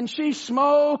 And she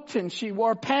smoked and she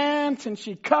wore pants and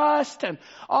she cussed and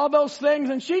all those things.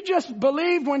 And she just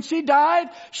believed when she died,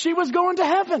 she was going to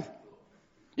heaven.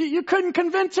 You couldn't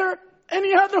convince her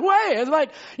any other way. It's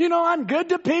like, I'm good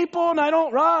to people and I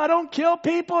don't kill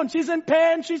people, and she's in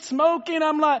pain, she's smoking.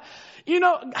 I'm like,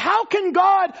 how can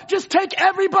God just take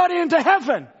everybody into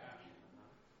heaven?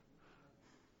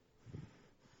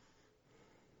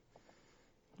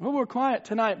 Well, we're quiet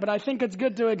tonight, but I think it's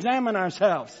good to examine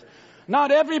ourselves.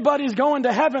 Not everybody's going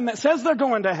to heaven that says they're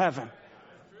going to heaven.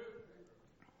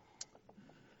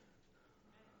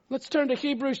 Let's turn to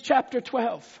Hebrews chapter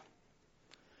 12.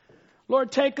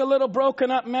 Lord, take a little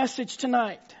broken up message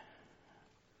tonight.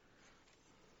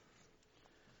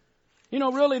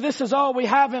 Really, this is all we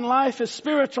have in life is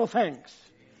spiritual things.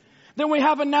 Then we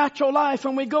have a natural life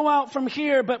and we go out from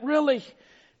here. But really,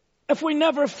 if we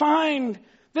never find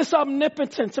this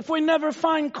omnipotence, if we never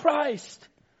find Christ,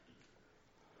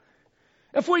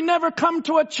 if we never come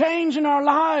to a change in our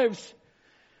lives,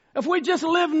 if we just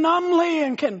live numbly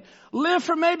and can live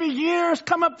for maybe years,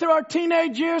 come up through our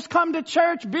teenage years, come to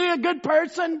church, be a good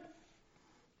person,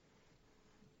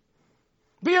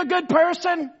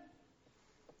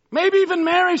 maybe even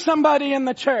marry somebody in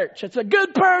the church. It's a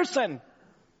good person,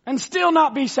 and still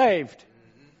not be saved.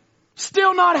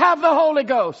 Still not have the Holy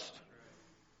Ghost.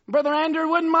 Brother Andrew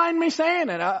wouldn't mind me saying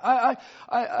it.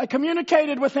 I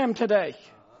communicated with him today.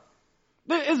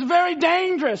 It's very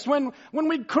dangerous when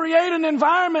we create an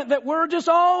environment that we're just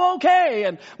all okay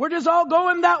and we're just all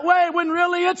going that way when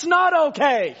really it's not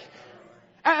okay.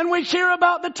 And we hear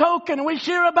about the token and we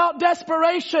hear about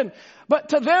desperation. But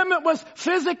to them it was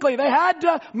physically. They had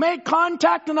to make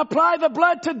contact and apply the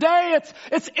blood. Today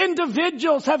it's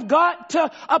individuals have got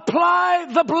to apply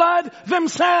the blood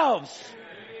themselves.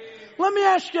 Let me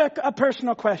ask you a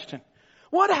personal question.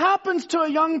 What happens to a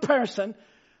young person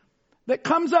that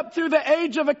comes up through the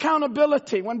age of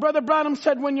accountability? When Brother Branham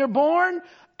said, when you're born,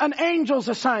 an angel's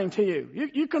assigned to you.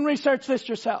 You can research this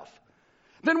yourself.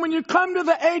 Then when you come to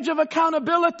the age of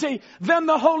accountability, then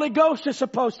the Holy Ghost is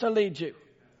supposed to lead you.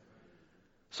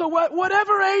 So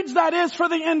whatever age that is for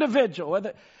the individual,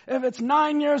 whether if it's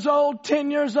 9 years old,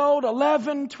 10 years old,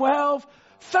 11, 12,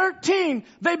 13,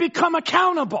 they become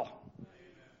accountable.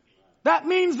 That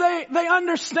means they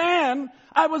understand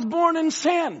I was born in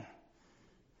sin.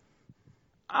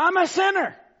 I'm a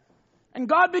sinner. And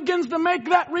God begins to make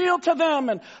that real to them.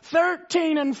 And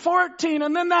 13 and 14.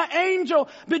 And then that angel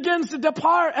begins to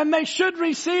depart and they should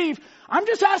receive. I'm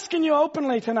just asking you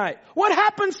openly tonight. What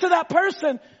happens to that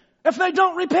person if they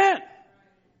don't repent?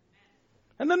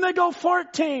 And then they go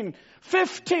 14,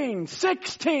 15,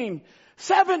 16,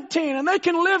 17, and they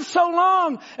can live so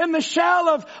long in the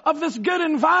shell of this good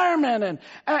environment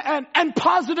and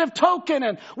positive token,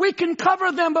 and we can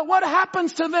cover them. But what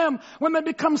happens to them when they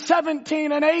become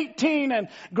 17 and 18 and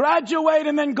graduate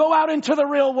and then go out into the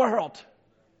real world?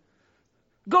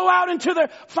 Go out into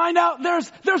find out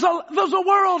there's a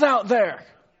world out there.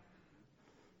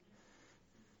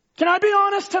 Can I be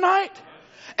honest tonight?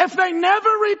 If they never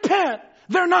repent,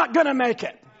 they're not going to make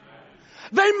it.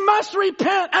 They must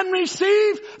repent and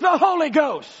receive the Holy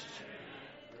Ghost.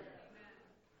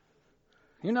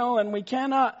 And we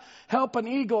cannot help an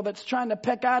eagle that's trying to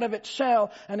peck out of its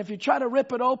shell. And if you try to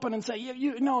rip it open and say,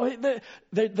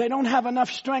 they don't have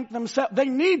enough strength themselves. They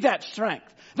need that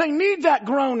strength. They need that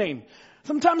groaning.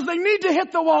 Sometimes they need to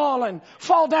hit the wall and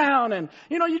fall down, and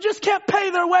you just can't pay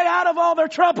their way out of all their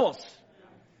troubles.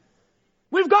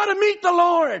 We've got to meet the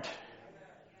Lord.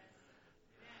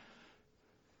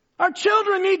 Our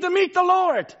children need to meet the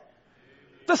Lord.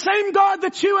 The same God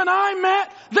that you and I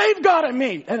met, they've got to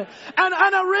meet. And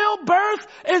a real birth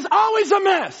is always a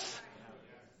mess.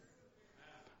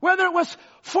 Whether it was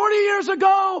 40 years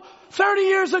ago, 30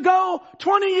 years ago,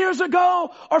 20 years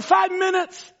ago, or 5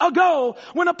 minutes ago,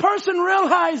 when a person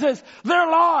realizes they're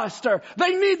lost or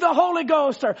they need the Holy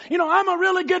Ghost or, I'm a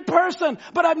really good person,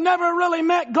 but I've never really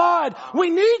met God.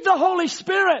 We need the Holy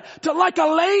Spirit to, like a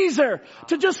laser,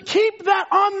 to just keep that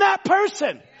on that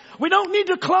person. We don't need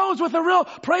to close with a real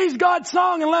praise God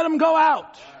song and let them go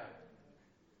out.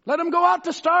 Let them go out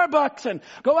to Starbucks and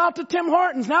go out to Tim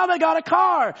Hortons. Now they got a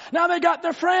car. Now they got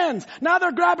their friends. Now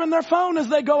they're grabbing their phone as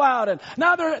they go out. And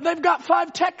now they've got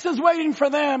 5 texts waiting for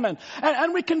them.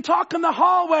 And we can talk in the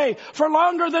hallway for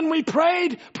longer than we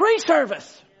prayed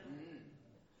pre-service.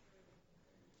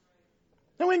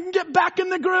 And we can get back in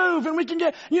the groove, and we can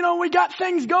get, we got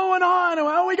things going on,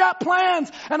 and we got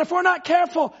plans. And if we're not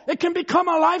careful, it can become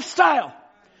a lifestyle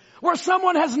where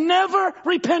someone has never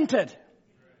repented.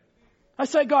 I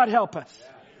say, God help us.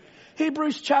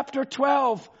 Hebrews chapter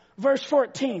 12, verse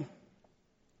 14.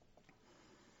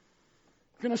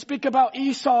 I'm going to speak about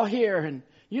Esau here, and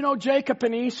Jacob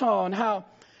and Esau, and how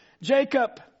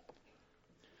Jacob,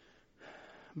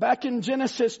 back in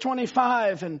Genesis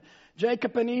 25, and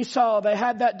Jacob and Esau, they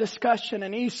had that discussion,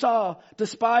 and Esau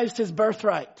despised his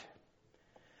birthright.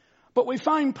 But we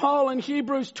find Paul in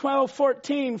Hebrews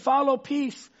 12:14, follow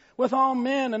peace with all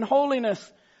men and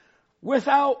holiness,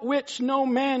 without which no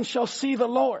man shall see the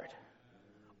Lord.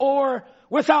 Or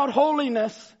without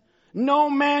holiness, no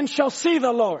man shall see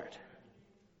the Lord.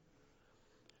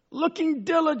 Looking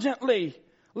diligently,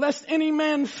 lest any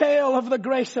man fail of the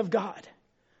grace of God.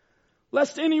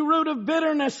 Lest any root of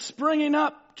bitterness springing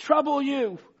up trouble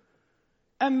you,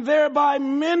 and thereby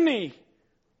many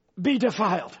be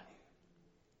defiled.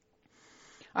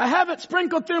 I have it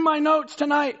sprinkled through my notes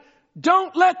tonight.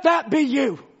 Don't let that be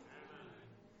you.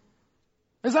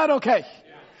 Is that okay?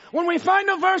 When we find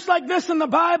a verse like this in the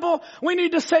Bible, we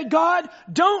need to say, God,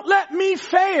 don't let me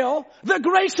fail the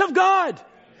grace of God.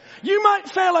 You might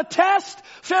fail a test,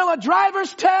 fail a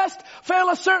driver's test, fail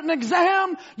a certain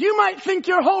exam. You might think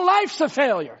your whole life's a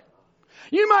failure.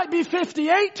 You might be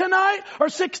 58 tonight, or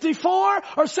 64,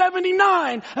 or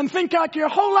 79, and think like your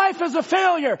whole life is a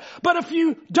failure. But if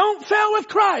you don't fail with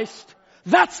Christ,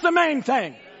 that's the main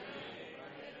thing.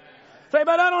 Say,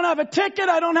 but I don't have a ticket,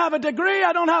 I don't have a degree,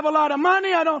 I don't have a lot of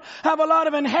money, I don't have a lot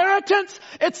of inheritance.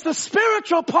 It's the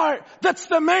spiritual part that's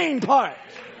the main part.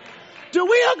 Do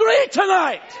we agree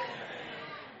tonight?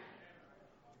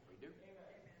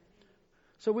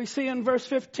 So we see in verse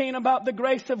 15 about the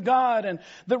grace of God and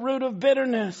the root of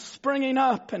bitterness springing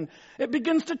up, and it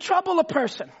begins to trouble a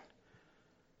person.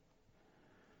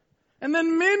 And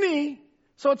then many,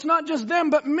 so it's not just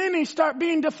them, but many start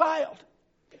being defiled.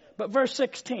 But verse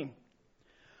 16,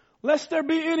 lest there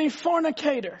be any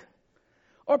fornicator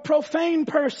or profane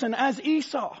person as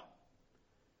Esau,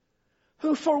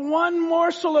 who for one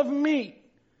morsel of meat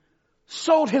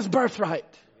sold his birthright.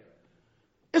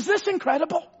 Is this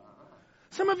incredible?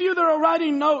 Some of you that are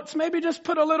writing notes, maybe just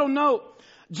put a little note.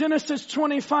 Genesis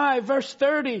 25, verse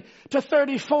 30 to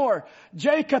 34.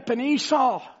 Jacob and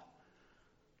Esau.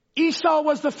 Esau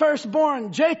was the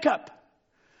firstborn, Jacob.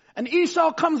 And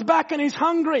Esau comes back and he's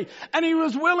hungry, and he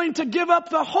was willing to give up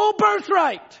the whole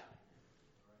birthright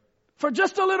for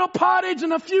just a little pottage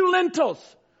and a few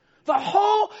lentils. The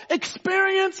whole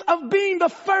experience of being the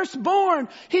firstborn,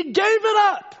 he gave it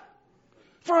up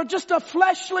for just a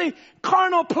fleshly,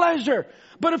 carnal pleasure.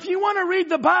 But if you want to read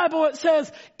the Bible, it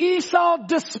says Esau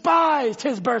despised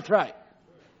his birthright.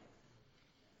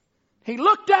 He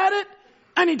looked at it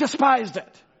and he despised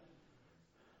it.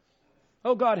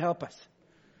 Oh, God help us.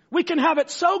 We can have it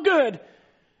so good,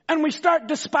 and we start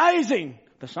despising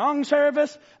the song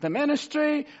service, the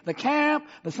ministry, the camp,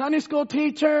 the Sunday school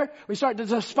teacher. We start to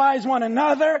despise one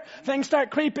another. Things start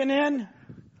creeping in.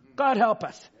 God help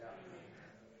us.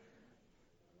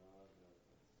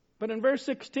 But in verse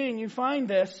 16, you find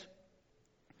this.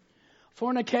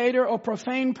 Fornicator or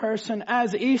profane person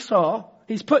as Esau.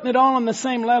 He's putting it all on the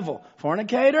same level.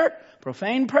 Fornicator,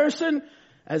 profane person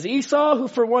as Esau, who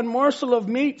for one morsel of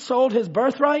meat sold his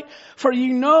birthright. For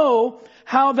you know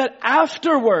how that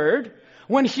afterward,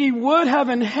 when he would have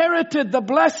inherited the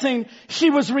blessing, he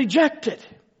was rejected.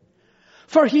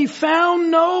 For he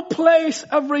found no place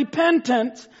of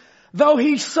repentance, though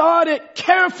he sought it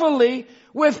carefully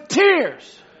with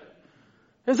tears.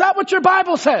 Is that what your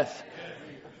Bible says?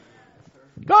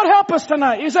 God help us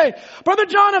tonight. You say, Brother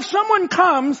John, if someone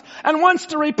comes and wants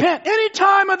to repent any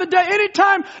time of the day, any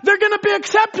time, they're going to be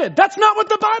accepted. That's not what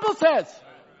the Bible says.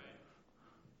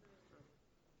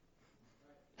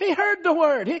 He heard the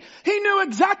word. He knew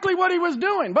exactly what he was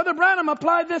doing. Brother Branham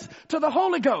applied this to the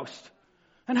Holy Ghost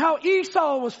and how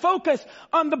Esau was focused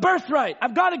on the birthright.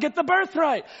 I've got to get the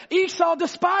birthright. Esau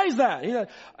despised that.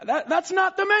 That's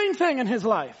not the main thing in his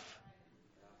life.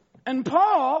 And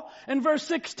Paul, in verse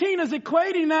 16, is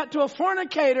equating that to a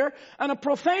fornicator and a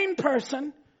profane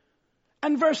person.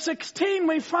 And verse 16,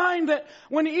 we find that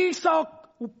when Esau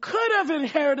could have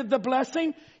inherited the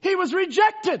blessing, he was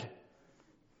rejected.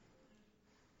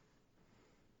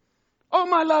 Oh,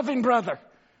 my loving brother.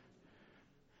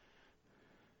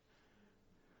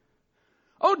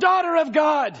 Oh, daughter of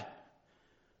God.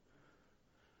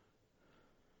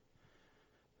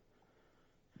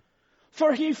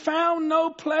 For he found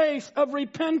no place of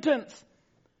repentance,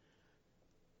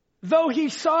 though he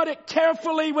sought it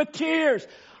carefully with tears.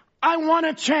 I want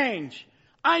to change.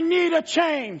 I need a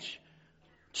change.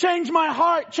 Change my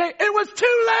heart. It was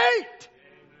too late.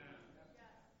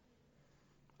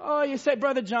 Oh, you say,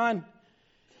 Brother John,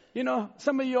 you know,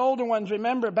 some of you older ones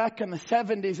remember back in the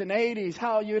 70s and 80s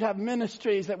how you'd have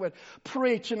ministries that would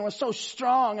preach and was so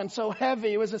strong and so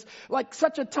heavy. It was just like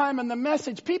such a time in the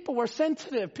message. People were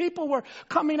sensitive. People were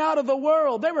coming out of the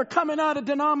world. They were coming out of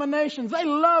denominations. They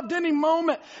loved any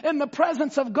moment in the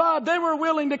presence of God. They were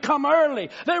willing to come early.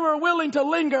 They were willing to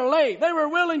linger late. They were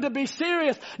willing to be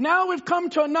serious. Now we've come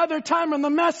to another time in the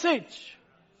message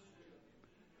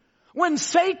when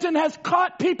Satan has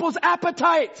caught people's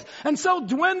appetites and so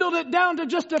dwindled it down to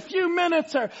just a few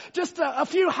minutes or just a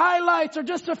few highlights or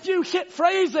just a few hit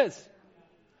phrases.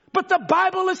 But the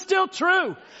Bible is still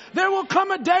true. There will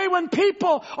come a day when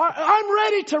people are, I'm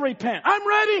ready to repent. I'm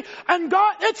ready. And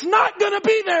God, it's not going to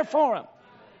be there for them.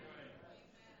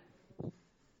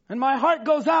 And my heart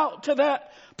goes out to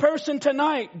that person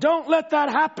tonight. Don't let that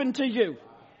happen to you.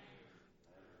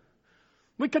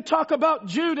 We could talk about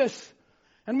Judas.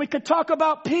 And we could talk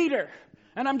about Peter.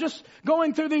 And I'm just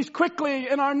going through these quickly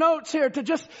in our notes here to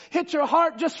just hit your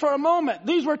heart just for a moment.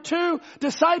 These were two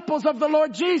disciples of the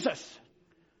Lord Jesus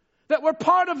that were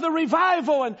part of the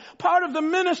revival and part of the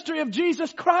ministry of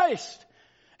Jesus Christ.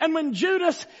 And when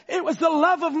Judas, it was the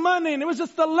love of money and it was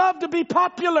just the love to be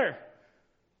popular.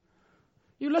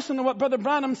 You listen to what Brother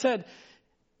Branham said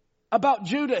about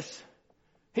Judas.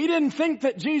 He didn't think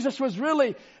that Jesus was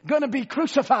really going to be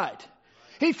crucified.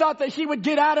 He thought that he would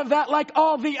get out of that like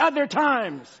all the other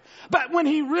times. But when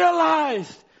he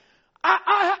realized,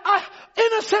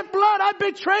 innocent blood, I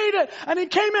betrayed it. And he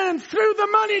came in and threw the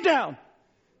money down.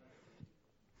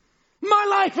 My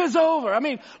life is over. I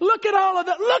mean, look at all of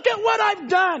that. Look at what I've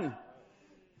done.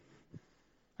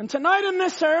 And tonight in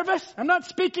this service, I'm not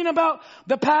speaking about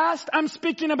the past. I'm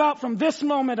speaking about from this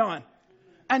moment on.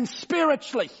 And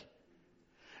spiritually.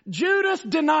 Judas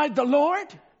denied the Lord.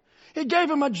 He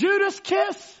gave him a Judas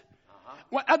kiss.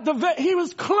 He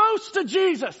was close to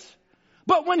Jesus.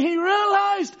 But when he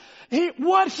realized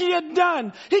what he had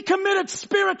done, he committed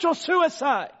spiritual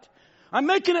suicide. I'm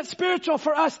making it spiritual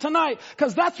for us tonight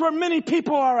because that's where many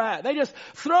people are at. They just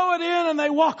throw it in and they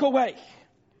walk away.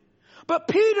 But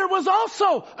Peter was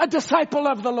also a disciple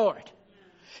of the Lord.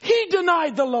 He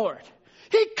denied the Lord.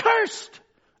 He cursed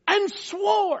and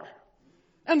swore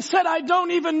and said, I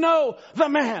don't even know the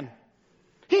man.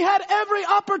 He had every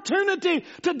opportunity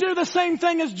to do the same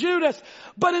thing as Judas.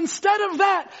 But instead of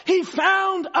that, he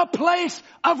found a place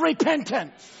of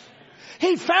repentance.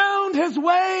 He found his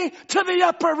way to the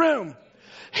upper room.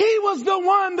 He was the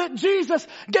one that Jesus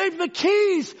gave the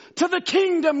keys to the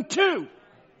kingdom to.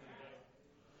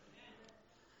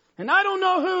 And I don't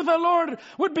know who the Lord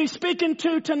would be speaking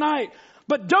to tonight,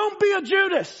 but don't be a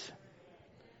Judas.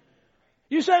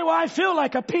 You say, well, I feel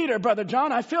like a Peter, Brother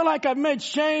John. I feel like I've made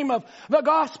shame of the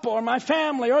gospel or my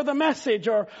family or the message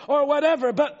or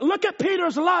whatever. But look at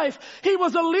Peter's life. He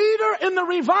was a leader in the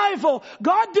revival.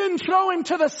 God didn't throw him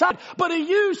to the side, but he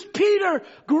used Peter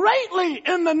greatly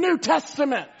in the New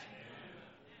Testament.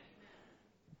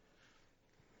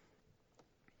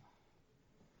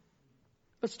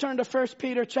 Let's turn to 1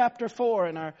 Peter chapter 4.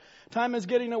 And our time is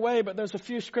getting away, but there's a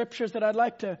few scriptures that I'd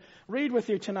like to read with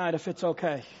you tonight if it's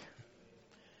okay.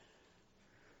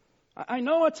 I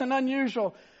know it's an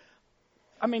unusual,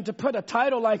 to put a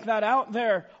title like that out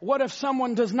there, what if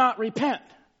someone does not repent?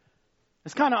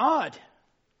 It's kind of odd.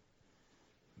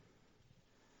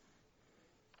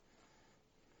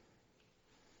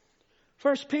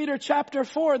 First Peter chapter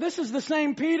 4, this is the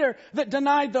same Peter that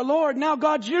denied the Lord. Now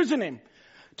God's using him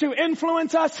to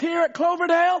influence us here at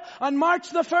Cloverdale on March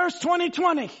the 1st,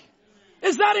 2020.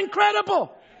 Is that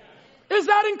incredible? Is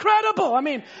that incredible? I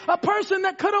mean, a person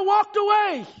that could have walked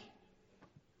away.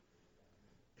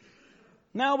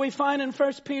 Now we find in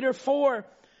 1 Peter 4,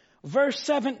 verse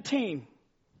 17.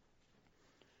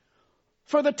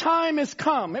 For the time is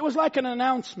come. It was like an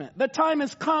announcement. The time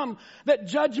has come that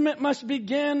judgment must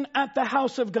begin at the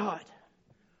house of God.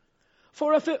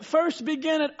 For if it first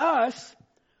begin at us,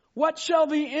 what shall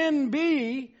the end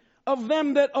be of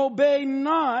them that obey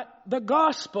not the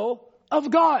gospel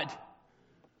of God?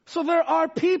 So there are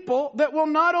people that will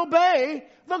not obey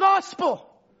the gospel.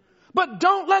 But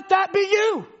don't let that be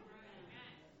you.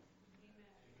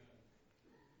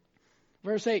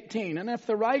 Verse 18, and if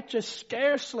the righteous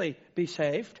scarcely be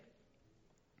saved,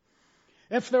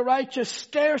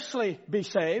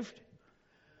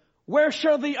 where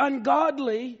shall the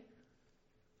ungodly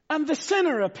and the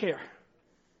sinner appear?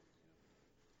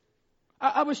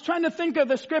 I was trying to think of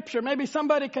the scripture. Maybe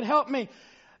somebody could help me.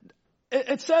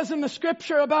 It says in the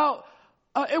scripture about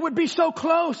it would be so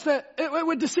close that it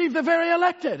would deceive the very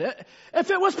elected.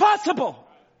 If it was possible.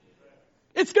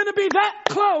 It's going to be that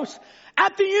close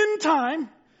at the end time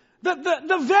that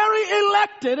the very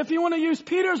elected, if you want to use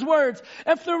Peter's words,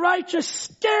 if the righteous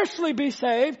scarcely be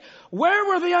saved, where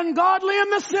will the ungodly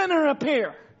and the sinner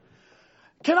appear?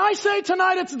 Can I say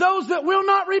tonight it's those that will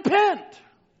not repent?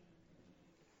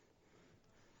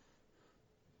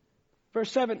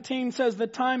 Verse 17 says the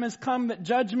time has come that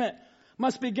judgment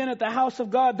must begin at the house of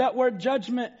God. That word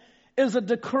judgment is a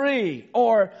decree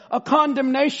or a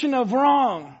condemnation of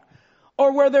wrong,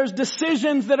 or where there's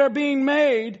decisions that are being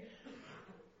made,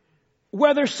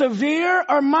 whether severe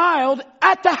or mild,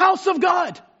 at the house of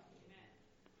God.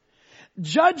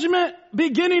 Judgment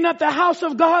beginning at the house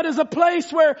of God is a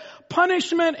place where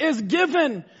punishment is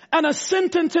given and a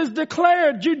sentence is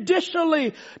declared,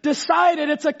 judicially decided.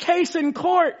 It's a case in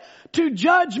court. To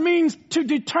judge means to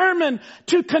determine,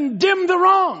 to condemn the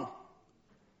wrong.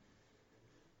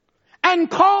 And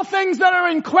call things that are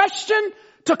in question,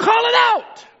 to call it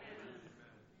out.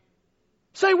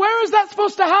 Say, where is that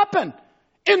supposed to happen?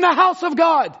 In the house of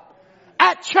God.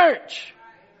 At church.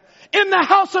 In the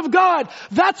house of God.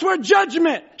 That's where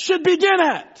judgment should begin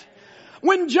at.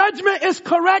 When judgment is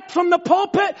correct from the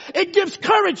pulpit, it gives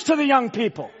courage to the young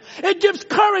people. It gives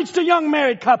courage to young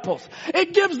married couples.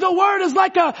 It gives the word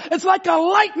it's like a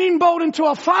lightning bolt into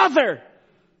a father.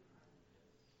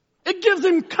 It gives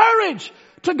him courage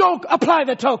to go apply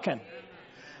the token.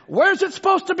 Where's it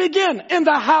supposed to begin? In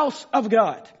the house of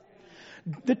God.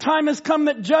 The time has come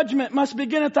that judgment must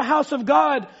begin at the house of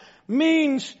God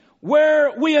means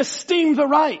where we esteem the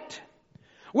right,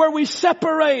 where we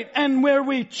separate and where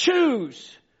we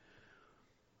choose,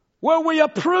 where we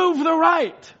approve the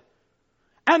right,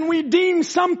 and we deem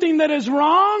something that is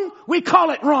wrong, we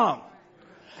call it wrong.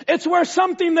 It's where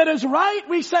something that is right,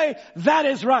 we say that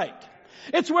is right.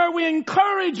 It's where we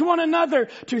encourage one another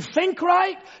to think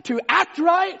right, to act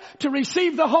right, to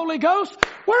receive the Holy Ghost.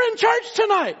 We're in church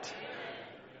tonight.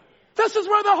 This is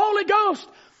where the Holy Ghost.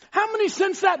 How many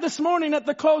sensed that this morning at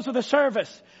the close of the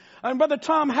service? And Brother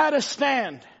Tom had us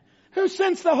stand. Who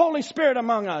sensed the Holy Spirit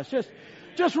among us?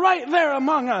 Just right there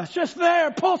among us. Just there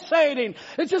pulsating.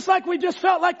 It's just like we just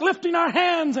felt like lifting our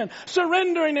hands and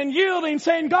surrendering and yielding,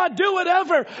 saying, God, do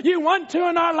whatever you want to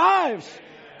in our lives.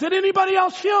 Did anybody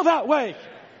else feel that way?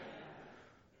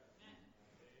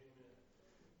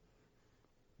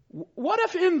 What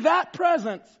if in that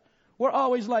presence we're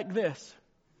always like this?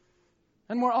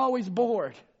 And we're always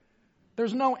bored.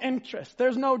 There's no interest.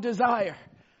 There's no desire.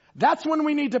 That's when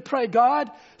we need to pray,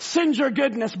 God, send your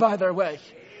goodness by their way.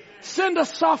 Send a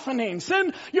softening.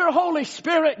 Send your Holy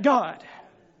Spirit, God.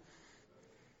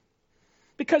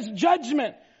 Because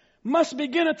judgment must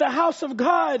begin at the house of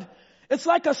God. It's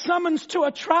like a summons to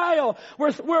a trial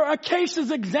where a case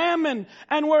is examined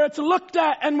and where it's looked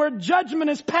at and where judgment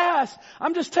is passed.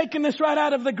 I'm just taking this right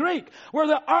out of the Greek. Where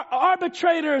the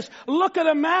arbitrators look at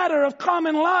a matter of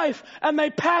common life and they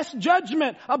pass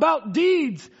judgment about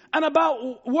deeds and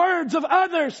about words of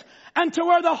others, and to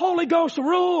where the Holy Ghost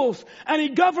rules and He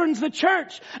governs the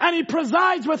church and He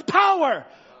presides with power,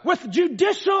 with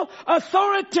judicial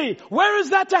authority. Where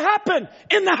is that to happen?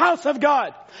 In the house of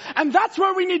God. And that's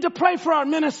where we need to pray for our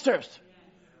ministers.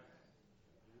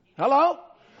 Hello?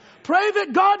 Pray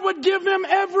that God would give them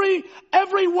every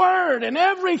word and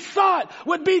every thought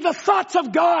would be the thoughts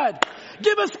of God.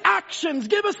 Give us actions.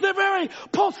 Give us the very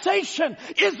pulsation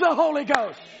is the Holy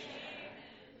Ghost.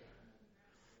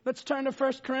 Let's turn to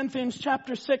 1 Corinthians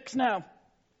chapter 6 now.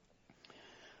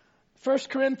 1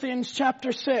 Corinthians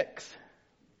chapter 6.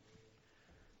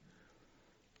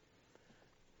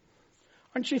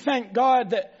 Aren't you thank God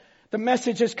that the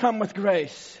message has come with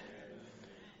grace?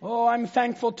 Oh, I'm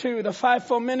thankful too. The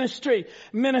fivefold ministry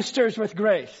ministers with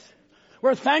grace.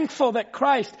 We're thankful that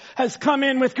Christ has come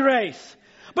in with grace.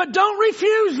 But don't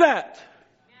refuse that.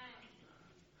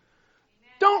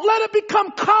 Don't let it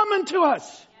become common to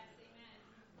us.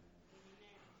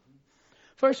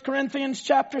 1 Corinthians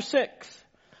chapter 6.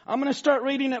 I'm going to start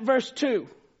reading at verse 2.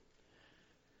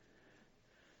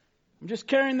 I'm just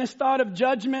carrying this thought of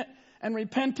judgment and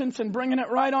repentance and bringing it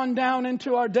right on down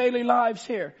into our daily lives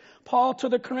here. Paul to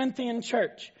the Corinthian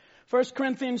church. 1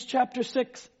 Corinthians chapter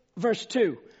 6, verse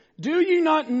 2. Do you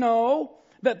not know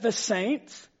that the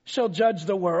saints shall judge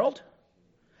the world?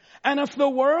 And if the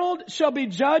world shall be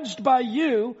judged by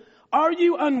you, are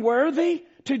you unworthy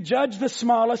to judge the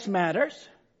smallest matters?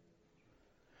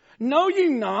 Know you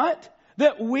not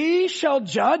that we shall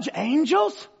judge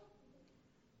angels?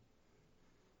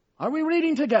 Are we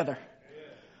reading together?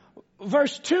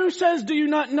 Verse 2 says, do you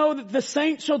not know that the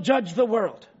saints shall judge the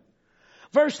world?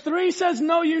 Verse 3 says,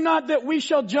 know you not that we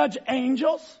shall judge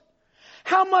angels?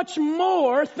 How much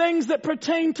more things that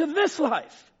pertain to this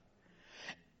life?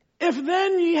 If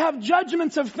then ye have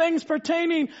judgments of things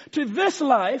pertaining to this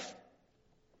life,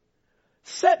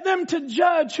 set them to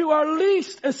judge who are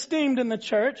least esteemed in the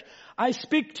church. I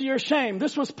speak to your shame.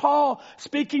 This was Paul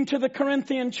speaking to the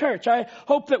Corinthian church. I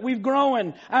hope that we've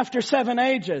grown after 7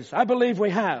 ages. I believe we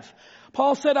have.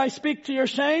 Paul said, I speak to your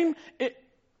shame. It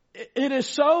is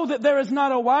so that there is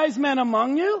not a wise man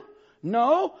among you.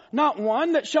 No, not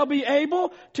one that shall be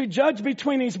able to judge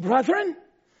between his brethren.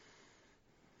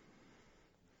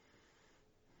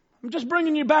 I'm just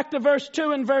bringing you back to verse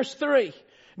 2 and verse 3.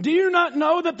 Do you not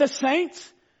know that the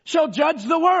saints shall judge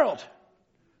the world?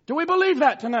 Do we believe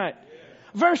that tonight? Yeah.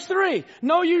 Verse 3.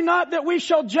 Know you not that we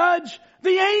shall judge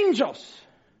the angels?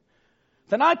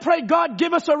 Then I pray God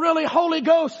give us a really Holy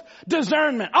Ghost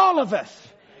discernment. All of us.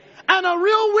 And a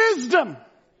real wisdom.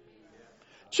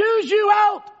 Choose you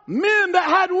out men that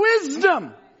had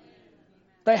wisdom.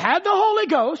 They had the Holy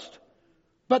Ghost,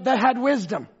 but they had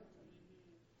wisdom.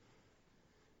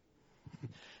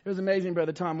 It was amazing,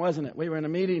 Brother Tom, wasn't it? We were in a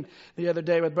meeting the other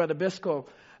day with Brother Biscoe,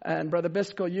 and Brother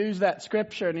Biscoe used that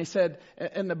scripture, and he said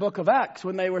in the book of Acts,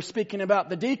 when they were speaking about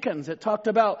the deacons, it talked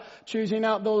about choosing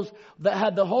out those that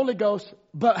had the Holy Ghost,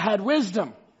 but had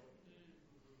wisdom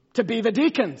to be the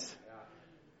deacons.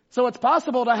 So it's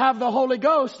possible to have the Holy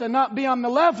Ghost and not be on the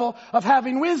level of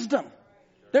having wisdom.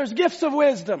 There's gifts of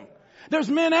wisdom. There's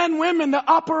men and women that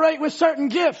operate with certain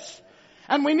gifts.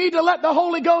 And we need to let the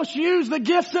Holy Ghost use the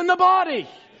gifts in the body.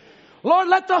 Lord,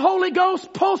 let the Holy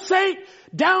Ghost pulsate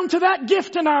down to that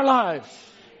gift in our lives.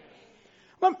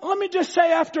 Let me just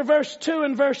say after verse 2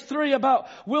 and verse 3 about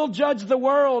we'll judge the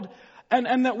world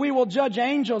and that we will judge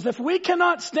angels. If we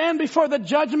cannot stand before the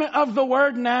judgment of the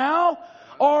Word now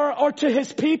or to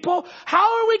His people,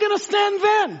 how are we going to stand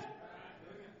then?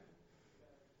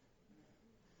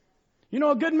 You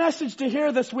know, a good message to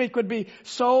hear this week would be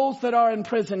souls that are in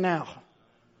prison now.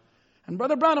 And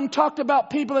Brother Branham talked about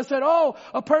people that said, oh,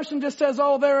 a person just says,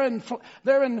 oh,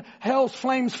 they're in hell's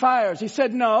flames fires. He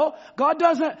said, no, God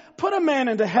doesn't put a man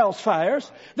into hell's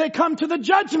fires. They come to the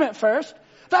judgment first.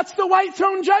 That's the white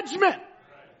throne judgment.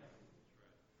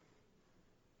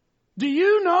 Do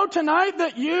you know tonight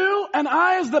that you and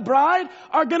I as the bride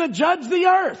are going to judge the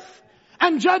earth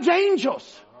and judge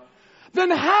angels? Then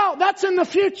how? That's in the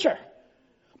future.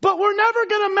 But we're never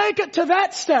going to make it to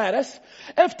that status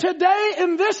if today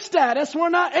in this status we're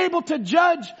not able to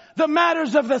judge the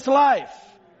matters of this life.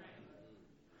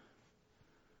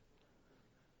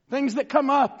 Things that come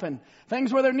up and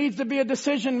things where there needs to be a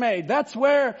decision made. That's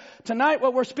where tonight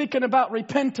what we're speaking about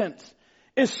repentance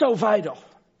is so vital.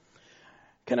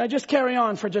 Can I just carry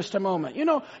on for just a moment? You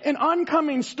know, in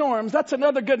oncoming storms, that's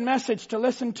another good message to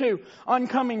listen to.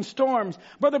 Oncoming storms.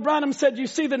 Brother Branham said, you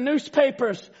see the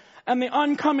newspapers and the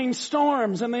oncoming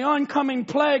storms and the oncoming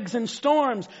plagues and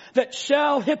storms that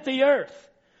shall hit the earth.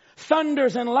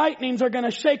 Thunders and lightnings are going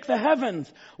to shake the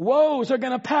heavens. Woes are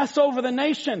going to pass over the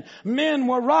nation. Men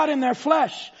will rot in their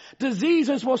flesh.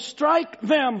 Diseases will strike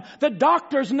them the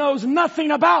doctors knows nothing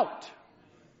about.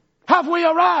 Have we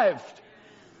arrived?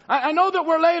 I know that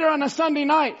we're later on a Sunday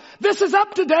night. This is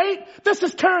up to date. This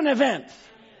is current events.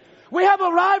 We have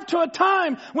arrived to a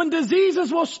time when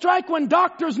diseases will strike when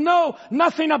doctors know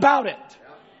nothing about it.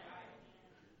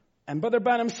 And Brother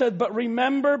Branham said, but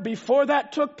remember, before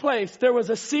that took place, there was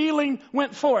a sealing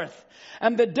went forth.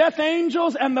 And the death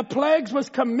angels and the plagues was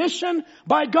commissioned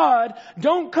by God.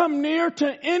 Don't come near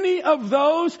to any of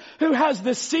those who has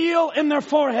the seal in their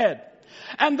forehead.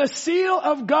 And the seal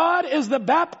of God is the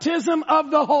baptism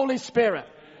of the Holy Spirit.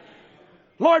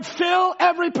 Lord, fill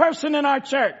every person in our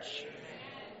church.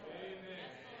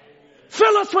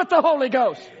 Fill us with the Holy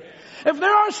Ghost. If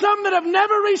there are some that have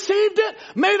never received it,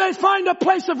 may they find a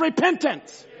place of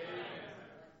repentance.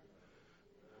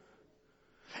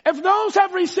 If those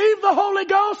have received the Holy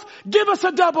Ghost, give us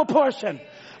a double portion.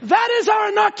 That is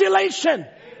our inoculation.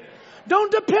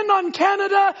 Don't depend on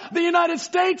Canada, the United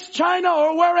States, China,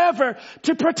 or wherever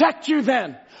to protect you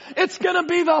then. It's going to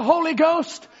be the Holy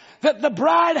Ghost that the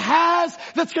bride has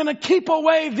that's going to keep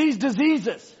away these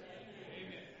diseases.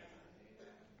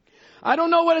 I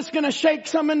don't know what it's going to shake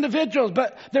some individuals,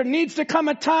 but there needs to come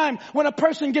a time when a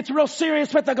person gets real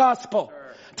serious with the gospel.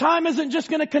 Time isn't just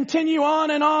going to continue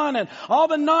on and all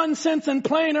the nonsense and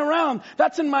playing around.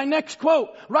 That's in my next quote.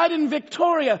 Right in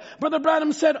Victoria, Brother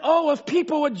Branham said, oh, if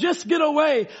people would just get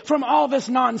away from all this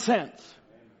nonsense.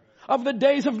 Of the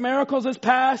days of miracles is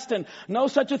past and no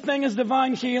such a thing as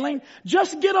divine healing.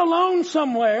 Just get alone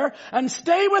somewhere and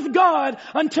stay with God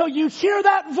until you hear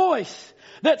that voice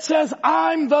that says,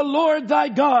 I'm the Lord thy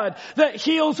God that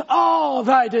heals all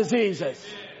thy diseases.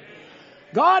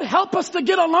 God, help us to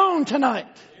get alone tonight.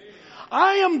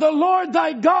 I am the Lord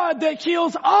thy God that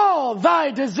heals all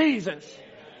thy diseases.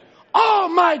 All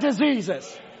my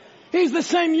diseases. He's the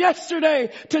same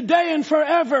yesterday, today, and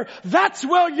forever. That's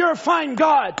where you'll find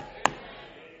God.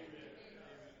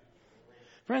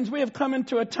 Friends, we have come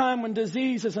into a time when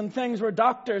diseases and things where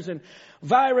doctors and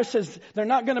viruses, they're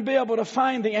not going to be able to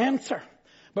find the answer.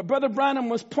 But Brother Branham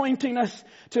was pointing us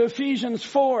to Ephesians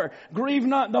 4. Grieve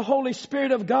not the Holy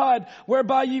Spirit of God,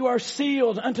 whereby you are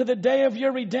sealed unto the day of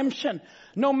your redemption.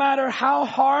 No matter how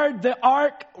hard the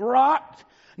ark rocked,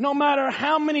 no matter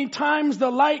how many times the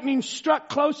lightning struck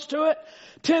close to it,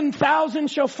 10,000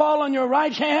 shall fall on your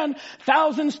right hand,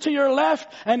 thousands to your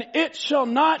left, and it shall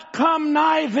not come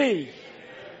nigh thee.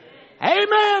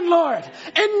 Amen, Lord.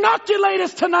 Inoculate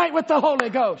us tonight with the Holy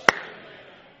Ghost.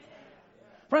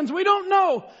 Friends, we don't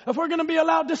know if we're going to be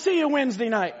allowed to see you Wednesday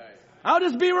night. I'll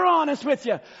just be real honest with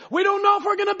you. We don't know if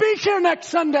we're going to be here next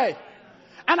Sunday.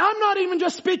 And I'm not even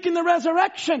just speaking the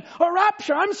resurrection or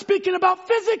rapture. I'm speaking about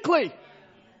physically.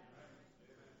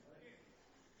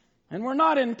 And we're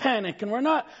not in panic and we're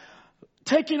not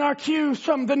taking our cues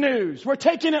from the news. We're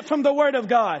taking it from the Word of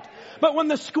God. But when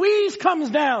the squeeze comes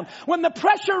down, when the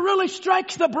pressure really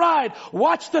strikes the bride,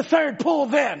 watch the third pull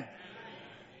then.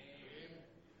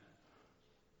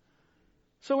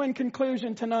 So in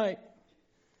conclusion tonight,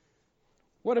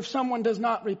 what if someone does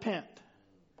not repent?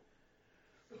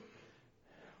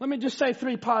 Let me just say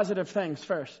 3 positive things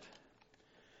first.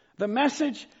 The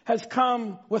message has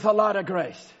come with a lot of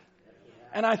grace.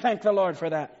 And I thank the Lord for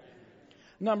that.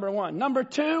 Number 1. Number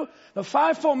 2, the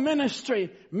fivefold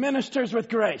ministry ministers with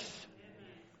grace.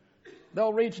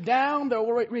 They'll reach down,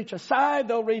 they'll reach aside,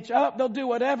 they'll reach up, they'll do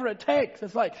whatever it takes.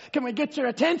 It's like, can we get your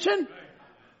attention?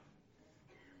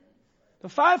 The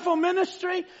fivefold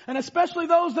ministry, and especially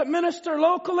those that minister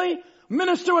locally,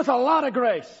 minister with a lot of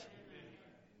grace.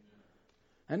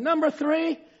 And number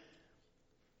 3,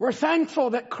 we're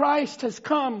thankful that Christ has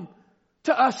come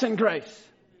to us in grace.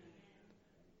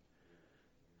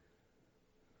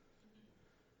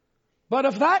 But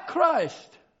if that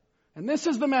Christ, and this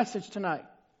is the message tonight,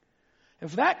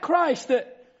 if that Christ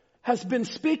that has been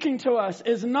speaking to us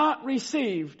is not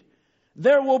received,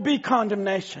 there will be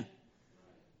condemnation.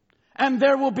 And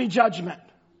there will be judgment.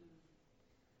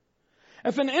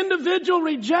 If an individual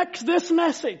rejects this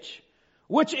message,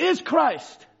 which is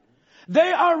Christ,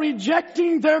 they are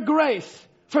rejecting their grace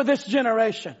for this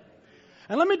generation.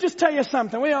 And let me just tell you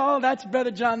something. That's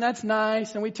Brother John, that's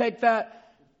nice, and we take that.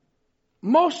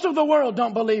 Most of the world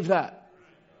don't believe that.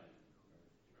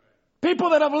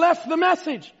 People that have left the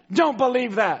message don't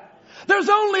believe that. There's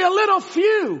only a little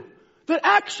few that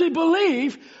actually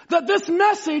believe that this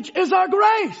message is our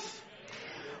grace.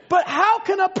 But how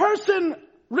can a person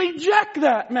reject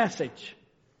that message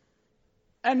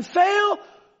and fail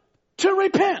to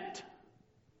repent?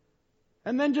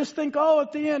 And then just think,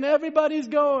 at the end, everybody's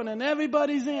going and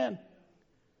everybody's in.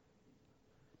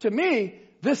 To me,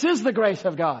 this is the grace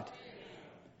of God.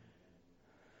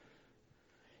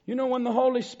 You know, when the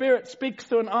Holy Spirit speaks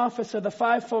to an office of the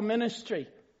fivefold ministry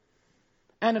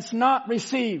and it's not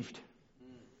received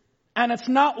and it's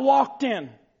not walked in,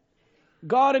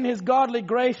 God in His godly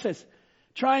graces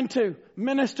trying to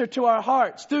minister to our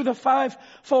hearts through the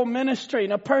fivefold ministry,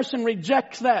 and a person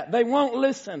rejects that. They won't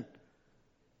listen.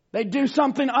 They do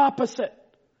something opposite.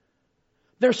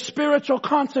 There's spiritual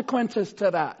consequences to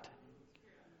that.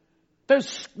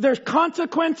 There's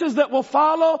consequences that will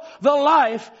follow the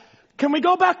life. Can we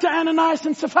go back to Ananias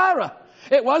and Sapphira?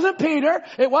 It wasn't Peter.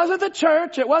 It wasn't the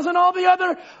church. It wasn't all the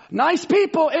other nice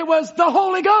people. It was the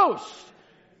Holy Ghost.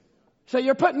 So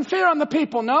you're putting fear on the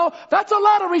people. No, that's a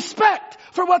lot of respect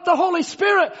for what the Holy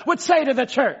Spirit would say to the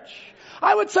church.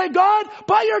 I would say, God,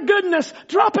 by your goodness,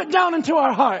 drop it down into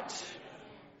our hearts.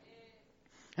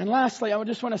 And lastly, I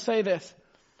just want to say this.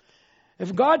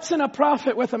 If God sent a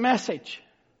prophet with a message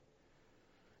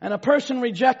and a person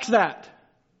rejects that,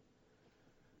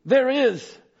 there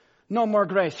is no more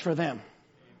grace for them.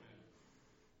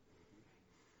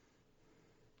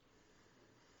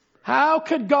 How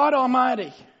could God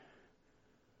Almighty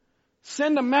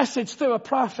send a message through a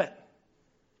prophet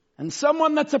and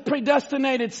someone that's a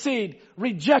predestinated seed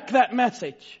reject that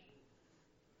message?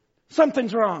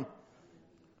 Something's wrong.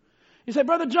 You say,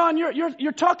 Brother John,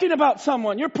 you're talking about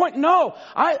someone. You're pointing. No,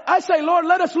 I say, Lord,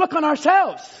 let us look on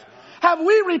ourselves. Have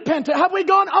we repented? Have we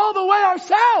gone all the way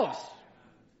ourselves?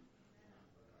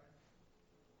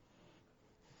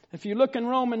 If you look in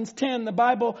Romans 10, the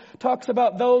Bible talks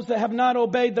about those that have not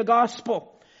obeyed the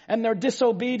gospel and they're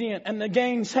disobedient and the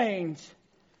gainsayings.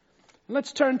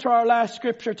 Let's turn to our last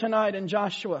scripture tonight in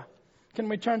Joshua. Can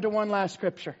we turn to one last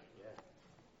scripture?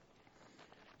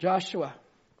 Joshua.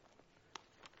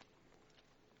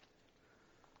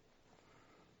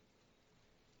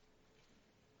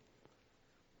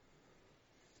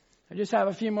 I just have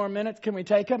a few more minutes. Can we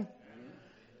take them?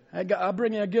 I'll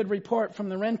bring you a good report from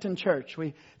the Renton Church.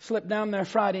 We slipped down there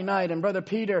Friday night, and Brother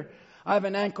Peter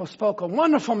Ivan Ankle spoke a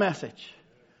wonderful message.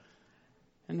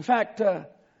 In fact,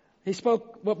 he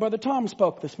spoke what Brother Tom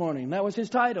spoke this morning. That was his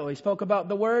title. He spoke about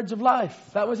the words of life.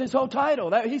 That was his whole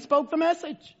title. He spoke the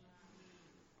message.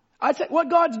 I said, what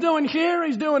God's doing here,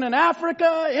 He's doing in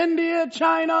Africa, India,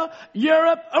 China,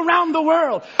 Europe, around the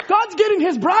world. God's getting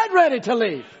His bride ready to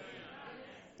leave.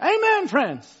 Amen,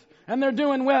 friends. And they're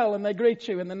doing well, and they greet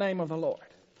you in the name of the Lord.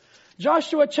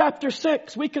 Joshua chapter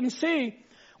 6, we can see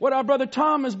what our brother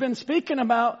Tom has been speaking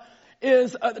about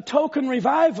is a token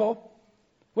revival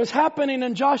was happening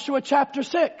in Joshua chapter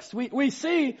 6. We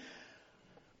see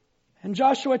in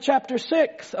Joshua chapter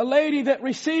 6 a lady that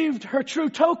received her true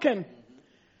token,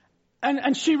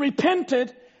 and she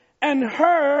repented, and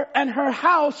her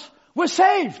house was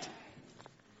saved.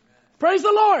 Praise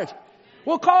the Lord.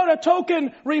 We'll call it a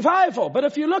token revival. But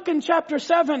if you look in chapter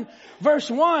 7, verse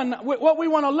 1, what we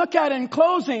want to look at in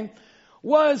closing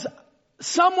was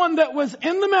someone that was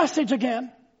in the message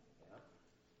again.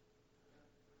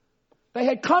 They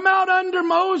had come out under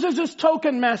Moses'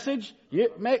 token message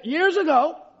years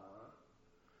ago.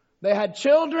 They had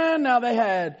children. Now they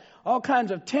had all kinds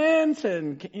of tents,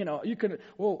 and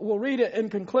we'll read it in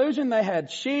conclusion. They had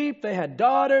sheep, they had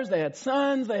daughters, they had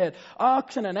sons, they had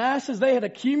oxen and asses. They had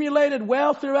accumulated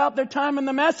wealth throughout their time in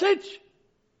the message.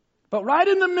 But right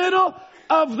in the middle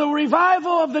of the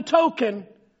revival of the token,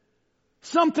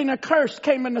 something accursed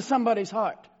came into somebody's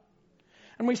heart.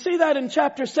 And we see that in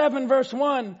chapter 7, verse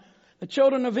 1. The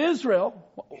children of Israel,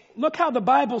 look how the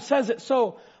Bible says it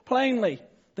so plainly.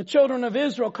 The children of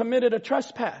Israel committed a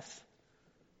trespass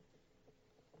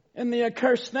in the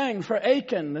accursed thing for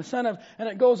Achan, the son of, and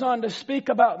it goes on to speak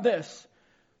about this.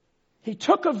 He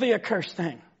took of the accursed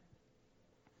thing.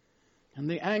 And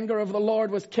the anger of the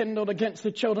Lord was kindled against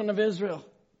the children of Israel.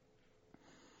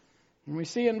 And we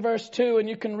see in verse 2, and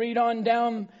you can read on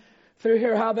down through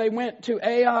here how they went to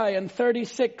Ai, and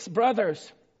 36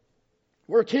 brothers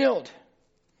were killed.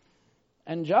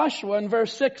 And Joshua in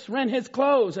verse 6 rent his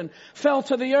clothes and fell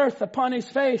to the earth upon his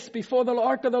face before the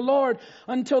ark of the Lord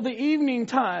until the evening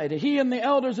tide. He and the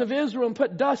elders of Israel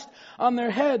put dust on their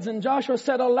heads. And Joshua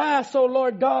said, Alas, O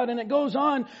Lord God. And it goes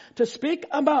on to speak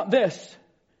about this.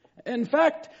 In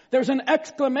fact, there's an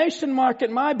exclamation mark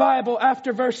in my Bible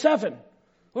after verse 7.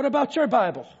 What about your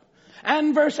Bible?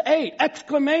 And verse 8,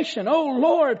 exclamation, O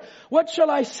Lord, what shall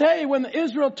I say when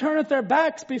Israel turneth their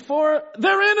backs before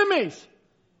their enemies?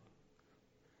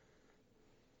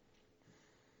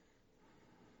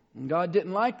 And God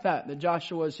didn't like that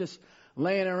Joshua was just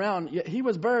laying around. He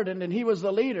was burdened and he was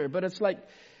the leader. But it's like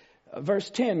verse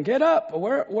 10, get up,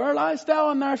 where liest thou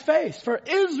on thy face? For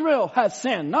Israel has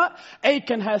sinned. Not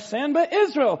Achan has sinned, but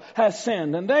Israel has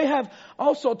sinned. And they have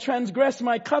also transgressed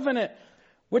my covenant,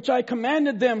 which I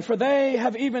commanded them. For they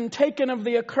have even taken of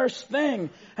the accursed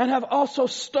thing, and have also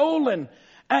stolen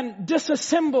and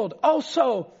disassembled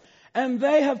also. And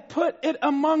they have put it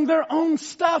among their own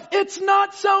stuff. It's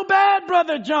not so bad,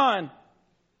 Brother John.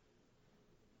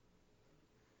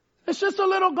 It's just a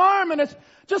little garment. It's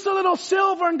just a little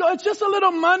silver and gold. It's just a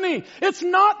little money. It's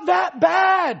not that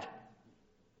bad.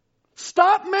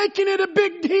 Stop making it a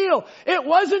big deal. It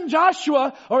wasn't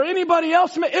Joshua or anybody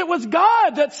else. It was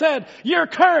God that said, you're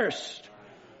cursed.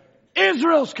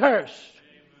 Israel's cursed.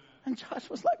 And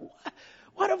Joshua's like,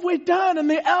 what have we done? And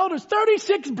the elders,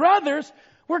 36 brothers,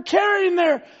 were carrying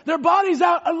their bodies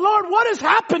out. Lord, what is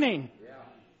happening?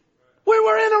 We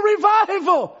were in a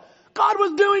revival. God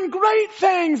was doing great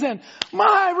things, and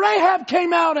Rahab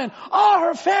came out and all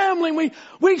her family.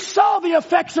 We saw the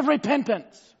effects of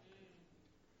repentance.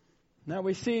 Now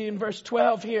we see in verse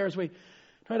 12 here, as we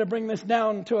try to bring this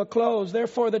down to a close.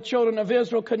 Therefore the children of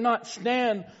Israel could not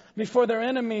stand before their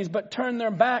enemies, but turned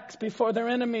their backs before their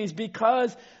enemies,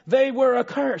 because they were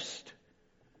accursed.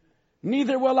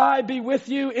 Neither will I be with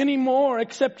you anymore,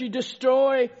 except you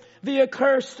destroy the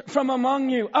accursed from among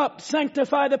you. Up,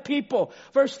 sanctify the people.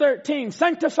 Verse 13,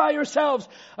 sanctify yourselves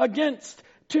against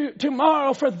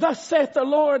tomorrow, for thus saith the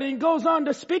Lord. And he goes on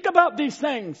to speak about these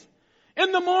things.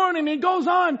 In the morning, he goes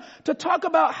on to talk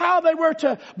about how they were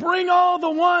to bring all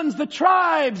the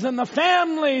tribes and the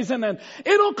families, and then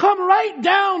it'll come right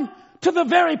down to the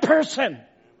very person.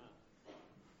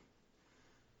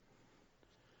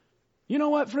 You know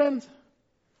what, friends?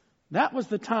 That was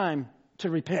the time to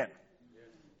repent.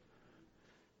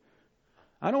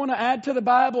 I don't want to add to the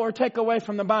Bible or take away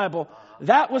from the Bible.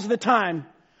 That was the time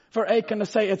for Achan to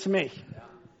say, it's me.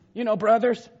 You know,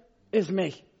 brothers, it's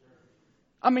me.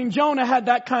 I mean, Jonah had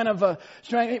that kind of a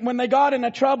strength. When they got into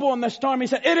trouble in the storm, he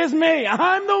said, it is me.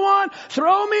 I'm the one.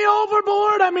 Throw me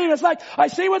overboard. I mean, it's like, I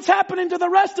see what's happening to the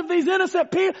rest of these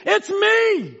innocent people. It's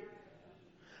me.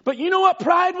 But you know what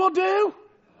pride will do?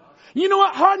 You know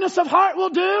what hardness of heart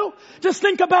will do? Just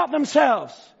think about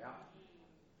themselves.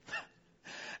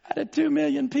 Out of 2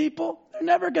 million people, they're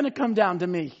never going to come down to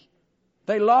me.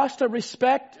 They lost a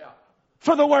respect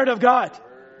for the Word of God.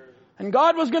 And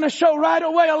God was going to show right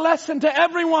away a lesson to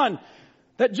everyone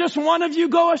that just one of you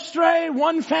go astray,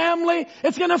 one family,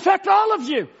 it's going to affect all of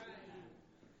you.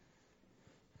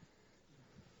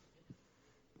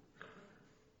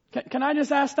 Can I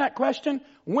just ask that question?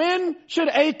 When should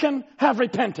Achan have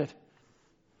repented?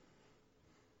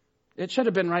 It should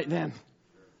have been right then.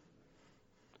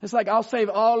 It's like, I'll save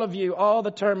all of you, all the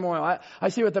turmoil. I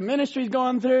see what the ministry's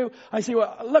going through. I see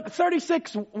look,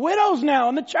 36 widows now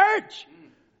in the church.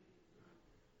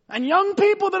 And young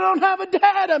people that don't have a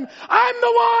dad. I'm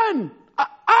the one.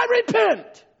 I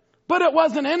repent. But it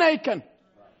wasn't in Achan.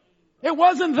 It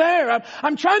wasn't there.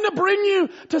 I'm trying to bring you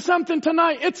to something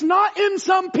tonight. It's not in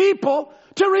some people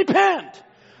to repent.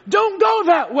 Don't go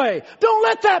that way. Don't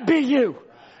let that be you.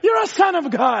 You're a son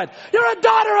of God. You're a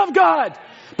daughter of God.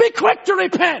 Be quick to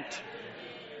repent.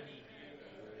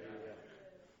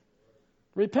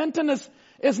 Repentance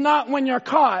is not when you're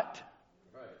caught.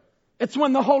 It's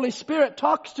when the Holy Spirit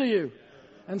talks to you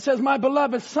and says, my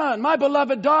beloved son, my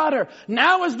beloved daughter,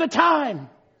 now is the time.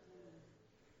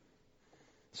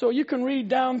 So you can read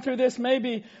down through this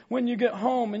maybe when you get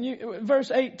home. And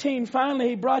verse 18, finally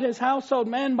he brought his household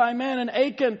man by man, and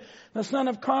Achan, the son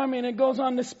of Carmi, and it goes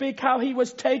on to speak how he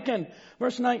was taken.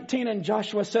 Verse 19, and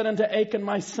Joshua said unto Achan,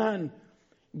 my son,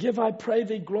 give, I pray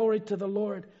thee, glory to the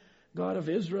Lord God of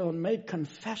Israel, and make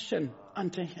confession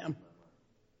unto him.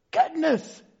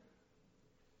 Goodness!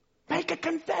 Make a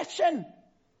confession.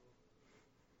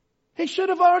 He should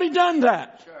have already done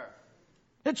that. Sure.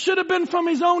 It should have been from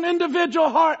his own individual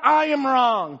heart. I am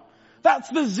wrong. That's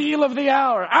the zeal of the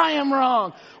hour. I am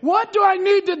wrong. What do I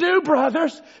need to do,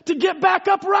 brothers, to get back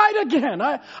up right again?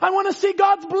 I want to see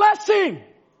God's blessing.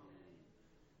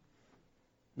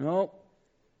 No.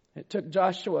 It took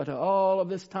Joshua to all of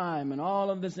this time and all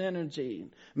of this energy,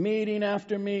 meeting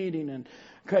after meeting, and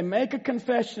okay, make a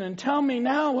confession and tell me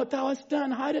now what thou hast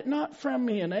done. Hide it not from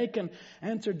me. And Achan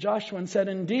answered Joshua and said,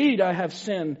 indeed, I have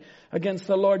sinned against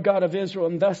the Lord God of Israel,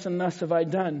 and thus have I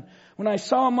done. When I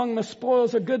saw among the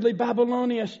spoils a goodly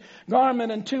Babylonian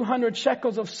garment and 200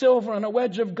 shekels of silver and a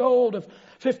wedge of gold of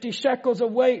 50 shekels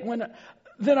of weight,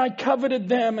 then I coveted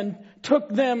them and took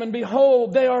them, and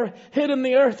behold, they are hid in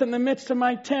the earth in the midst of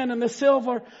my tent, and the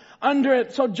silver under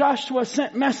it. So Joshua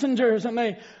sent messengers, and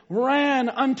they ran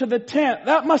unto the tent.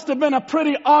 That must have been a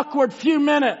pretty awkward few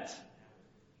minutes.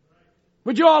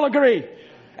 Would you all agree?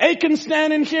 Achan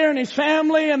standing here and his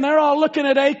family, and they're all looking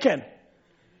at Achan.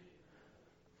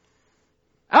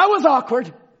 That was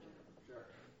awkward.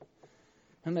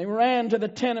 And they ran to the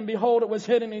tent, and behold, it was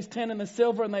hid in his tent in the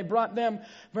silver, and they brought them,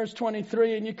 verse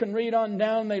 23, and you can read on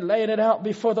down, they laid it out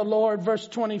before the Lord. Verse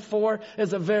 24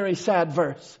 is a very sad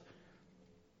verse.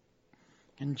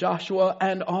 And Joshua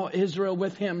and all Israel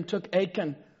with him took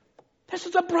Achan. This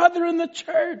is a brother in the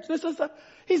church.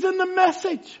 He's in the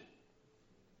message.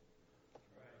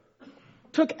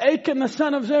 Took Achan the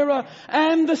son of Zerah,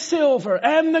 and the silver,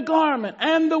 and the garment,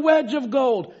 and the wedge of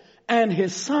gold, and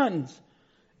his sons,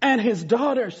 and his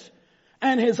daughters,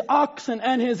 and his oxen,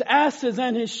 and his asses,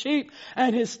 and his sheep,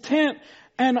 and his tent,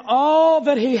 and all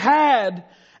that he had,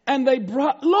 And they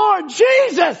brought, Lord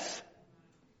Jesus!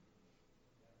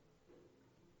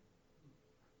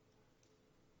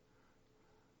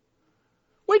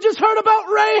 We just heard about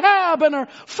Rahab and her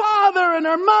father and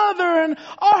her mother, and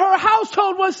all her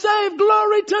household was saved.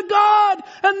 Glory to God.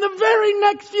 And the very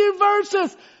next few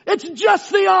verses, it's just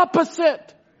the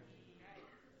opposite.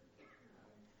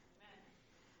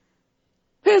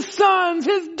 His sons,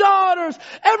 his daughters,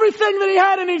 everything that he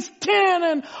had in his tin,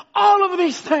 and all of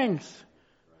these things.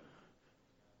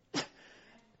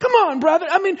 Come on, brother.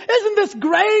 I mean, isn't this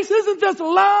grace? Isn't this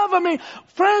love? I mean,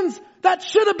 friends, that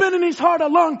should have been in his heart a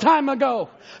long time ago.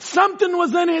 Something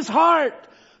was in his heart.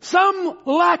 Some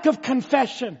lack of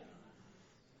confession.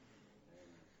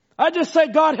 I just say,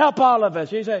 God help all of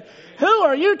us. You say, who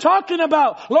are you talking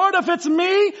about? Lord, if it's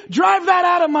me, drive that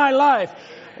out of my life.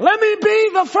 Let me be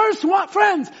the first one.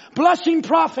 Friends, blushing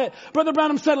prophet. Brother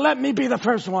Branham said, let me be the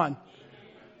first one.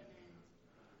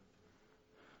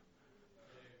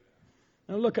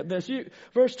 Now look at this.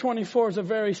 Verse 24 is a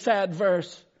very sad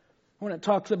verse when it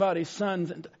talks about his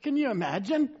sons. Can you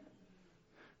imagine?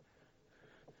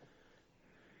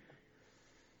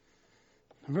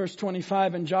 Verse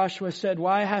 25, and Joshua said,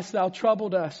 why hast thou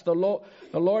troubled us? The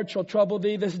Lord shall trouble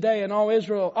thee this day. And all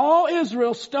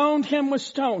Israel stoned him with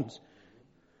stones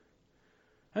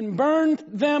and burned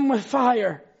them with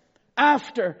fire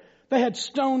after they had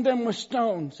stoned them with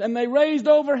stones. And they raised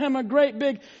over him a great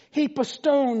big heap of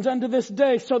stones unto this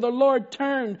day. So the Lord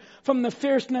turned from the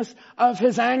fierceness of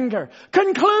his anger.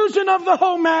 Conclusion of the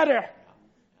whole matter.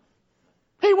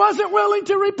 He wasn't willing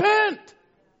to repent.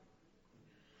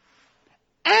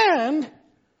 And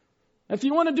if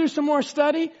you want to do some more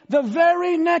study, the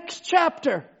very next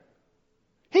chapter,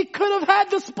 he could have had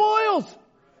the spoils.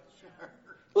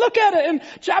 Look at it in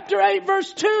chapter 8,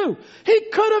 verse 2. He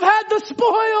could have had the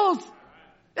spoils.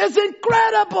 It's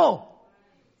incredible.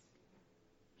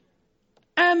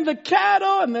 And the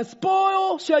cattle and the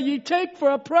spoil shall ye take for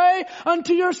a prey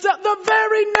unto yourself. The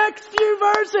very next few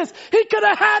verses. He could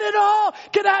have had it all.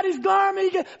 Could have had his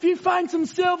garment. If you find some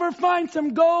silver, find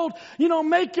some gold.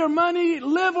 Make your money,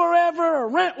 live wherever, or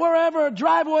rent wherever, or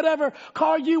drive whatever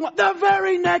car you want. The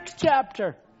very next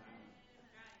chapter.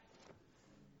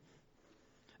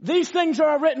 These things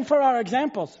are written for our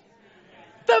examples.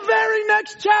 The very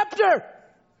next chapter.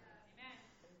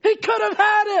 He could have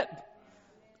had it.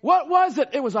 What was it?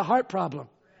 It was a heart problem.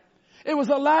 It was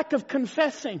a lack of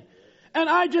confessing. And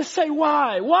I just say,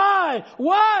 why? Why?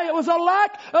 Why? It was a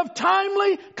lack of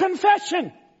timely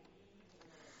confession.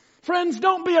 Friends,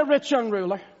 don't be a rich young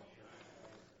ruler.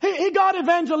 He got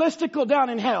evangelistical down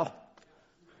in hell.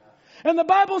 And the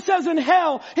Bible says in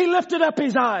hell, he lifted up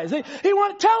his eyes. He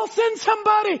wanted to send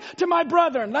somebody to my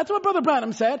brethren. That's what Brother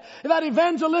Branham said. That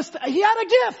evangelist, he had a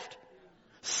gift.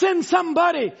 Send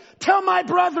somebody. Tell my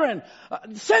brethren.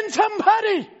 Send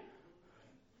somebody.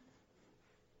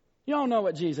 You all know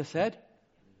what Jesus said.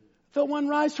 Though one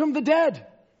rise from the dead,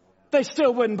 they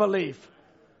still wouldn't believe.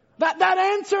 That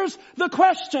answers the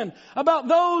question about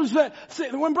those that,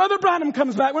 when Brother Branham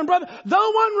comes back,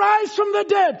 though one rise from the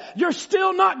dead, you're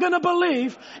still not going to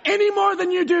believe any more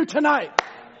than you do tonight.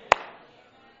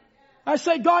 I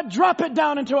say, God, drop it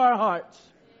down into our hearts.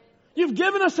 You've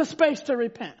given us a space to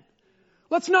repent.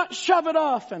 Let's not shove it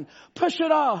off and push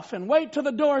it off and wait till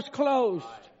the door's closed.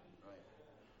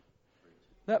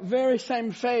 That very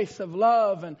same faith of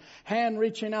love and hand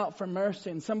reaching out for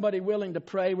mercy and somebody willing to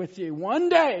pray with you. One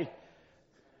day,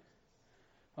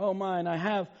 oh mine, I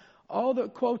have all the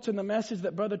quotes in the message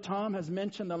that Brother Tom has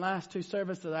mentioned the last two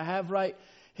services. I have right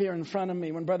here in front of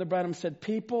me when Brother Branham said,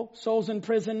 souls in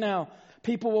prison now,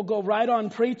 people will go right on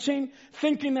preaching,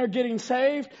 thinking they're getting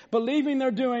saved, believing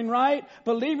they're doing right,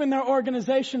 believing their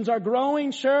organizations are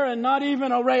growing, sure, and not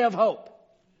even a ray of hope.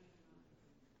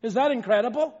 Is that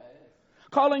incredible?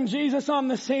 Calling Jesus on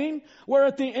the scene. We're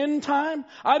at the end time.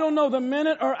 I don't know the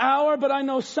minute or hour, but I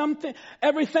know something.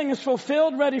 Everything is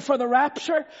fulfilled, ready for the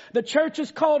rapture. The church is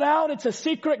called out. It's a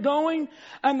secret going.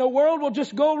 And the world will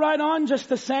just go right on just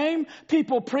the same.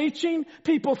 People preaching.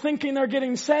 People thinking they're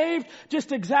getting saved.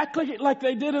 Just exactly like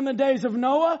they did in the days of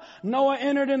Noah. Noah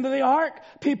entered into the ark.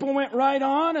 People went right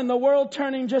on and the world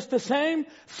turning just the same.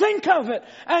 Think of it.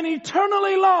 And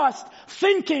eternally lost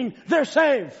thinking they're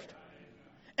saved.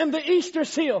 And the Easter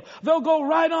seal, they'll go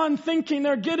right on thinking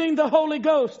they're getting the Holy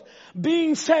Ghost,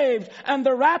 being saved, and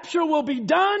the rapture will be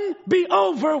done, be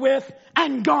over with,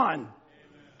 and gone.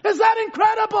 Is that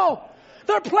incredible?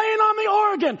 They're playing on the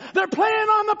organ. They're playing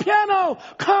on the piano.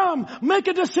 Come, make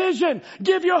a decision.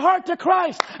 Give your heart to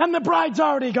Christ, and the bride's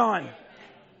already gone.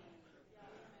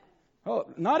 Oh,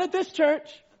 not at this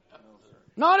church.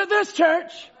 Not at this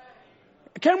church.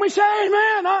 Can we say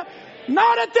amen?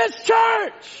 Not at this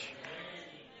church.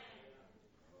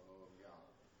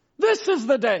 This is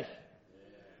the day.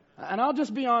 And I'll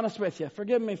just be honest with you.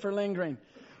 Forgive me for lingering.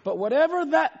 But whatever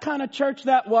that kind of church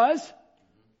that was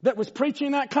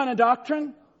preaching that kind of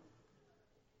doctrine,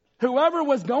 whoever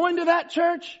was going to that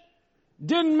church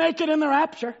didn't make it in the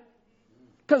rapture.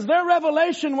 Because their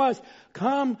revelation was,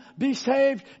 come, be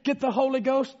saved, get the Holy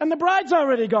Ghost, and the bride's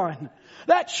already gone.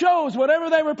 That shows whatever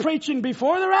they were preaching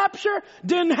before the rapture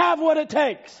didn't have what it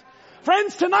takes.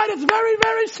 Friends, tonight it's very,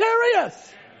 very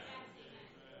serious.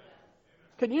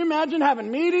 Can you imagine having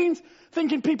meetings,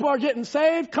 thinking people are getting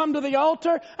saved, come to the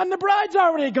altar, and the bride's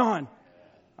already gone?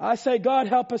 I say, God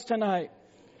help us tonight.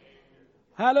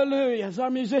 Hallelujah. As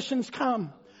our musicians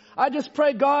come, I just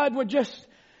pray God would just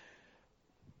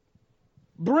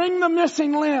bring the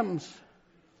missing limbs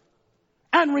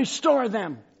and restore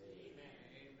them.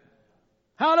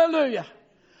 Hallelujah.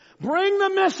 Bring the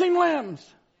missing limbs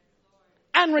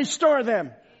and restore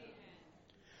them.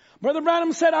 Brother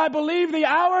Branham said, I believe the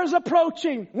hour is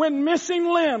approaching when missing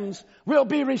limbs will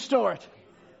be restored.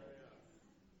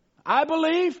 I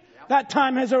believe that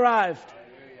time has arrived.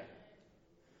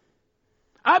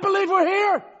 I believe we're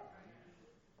here.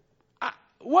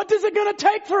 What is it going to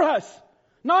take for us?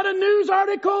 Not a news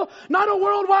article, not a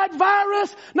worldwide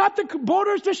virus, not the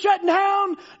borders to shut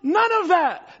down. None of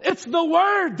that. It's the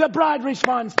word the bride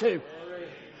responds to.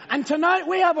 And tonight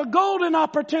we have a golden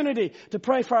opportunity to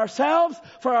pray for ourselves,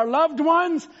 for our loved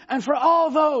ones, and for all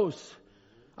those.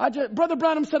 Brother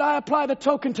Branham said, I apply the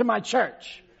token to my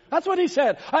church. That's what he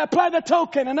said. I apply the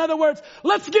token. In other words,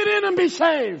 let's get in and be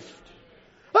saved.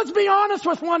 Let's be honest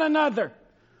with one another.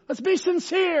 Let's be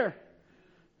sincere.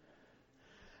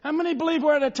 How many believe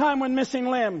we're at a time when missing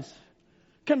limbs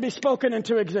can be spoken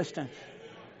into existence?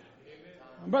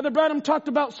 Brother Branham talked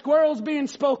about squirrels being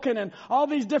spoken and all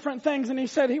these different things. And he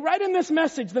said, right in this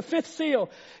message, the fifth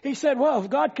seal, he said, well, if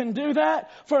God can do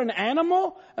that for an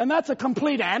animal, and that's a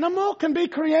complete animal can be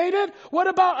created, what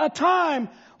about a time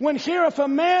when here if a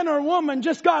man or woman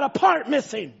just got a part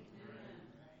missing?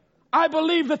 I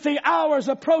believe that the hour is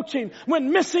approaching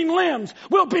when missing limbs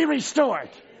will be restored.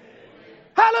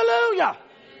 Hallelujah.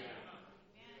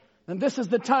 And this is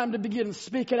the time to begin to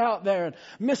speak it out there.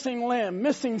 Missing limb,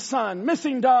 missing son,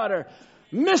 missing daughter,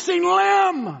 missing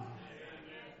limb.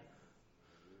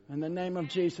 In the name of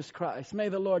Jesus Christ. May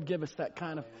the Lord give us that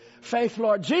kind of faith,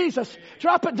 Lord. Jesus,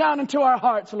 drop it down into our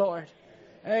hearts, Lord.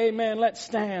 Amen. Let's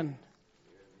stand.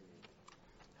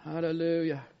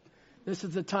 Hallelujah. This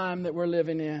is the time that we're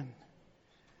living in.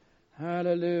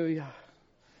 Hallelujah.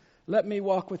 Let me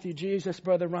walk with you, Jesus,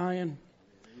 Brother Ryan.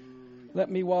 Let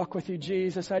me walk with you,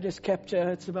 Jesus. I just kept you.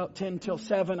 It's about 10 till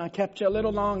 7. I kept you a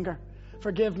little longer.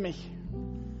 Forgive me.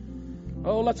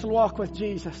 Oh, let's walk with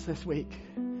Jesus this week.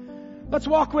 Let's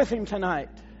walk with Him tonight.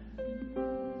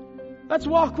 Let's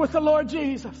walk with the Lord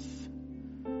Jesus.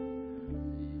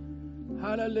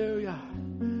 Hallelujah.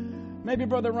 Maybe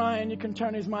Brother Ryan, you can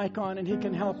turn his mic on and he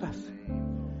can help us.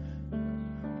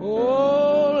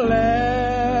 Oh, let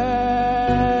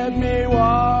me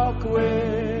walk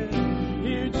with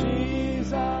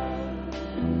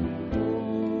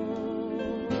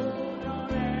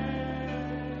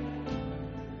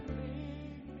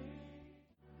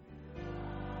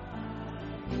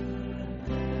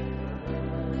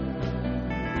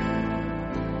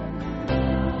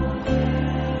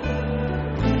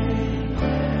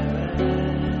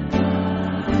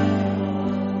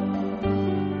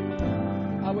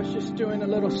doing a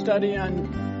little study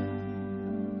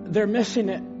on they're missing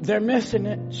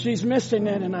it. She's missing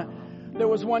it. And there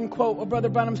was one quote where Brother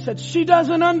Branham said, she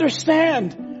doesn't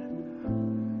understand.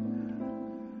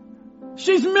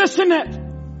 She's missing it.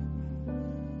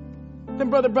 Then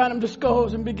Brother Branham just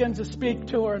goes and begins to speak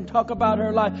to her and talk about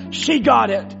her life. She got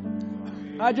it.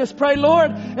 I just pray,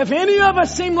 Lord, if any of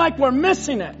us seem like we're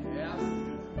missing it,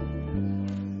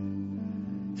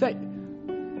 say,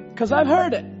 because I've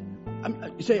heard it.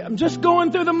 I'm just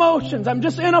going through the motions. I'm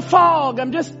just in a fog.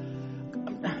 I'm just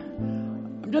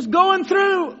going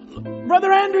through.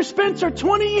 Brother Andrew Spencer,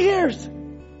 20 years.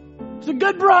 He's a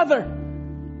good brother.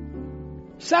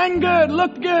 Sang good,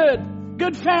 looked good.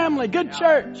 Good family, good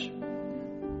church.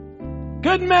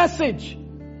 Good message.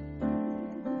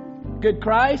 Good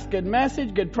Christ, good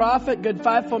message, good prophet, good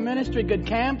fivefold ministry, good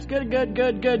camps, good.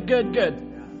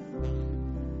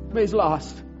 But he's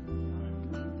lost.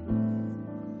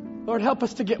 Lord, help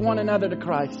us to get one another to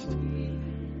Christ.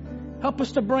 Help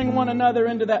us to bring one another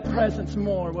into that presence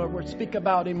more, where we speak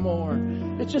about Him more.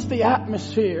 It's just the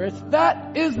atmosphere.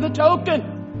 That is the token.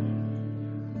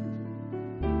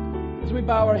 As we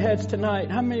bow our heads tonight,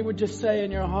 how many would just say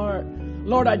in your heart,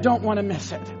 Lord, I don't want to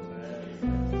miss it.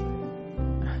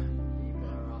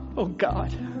 Oh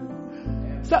God.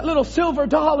 It's that little silver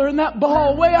dollar in that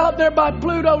ball way out there by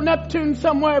Pluto, Neptune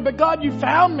somewhere. But God, you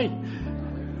found me.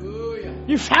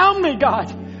 You found me,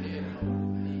 God.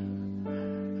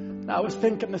 I was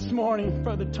thinking this morning,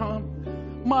 Brother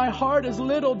Tom, my heart is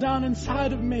little down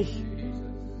inside of me.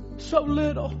 So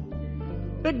little.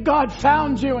 That God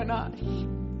found you and I.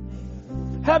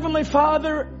 Heavenly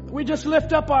Father, we just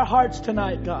lift up our hearts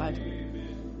tonight, God.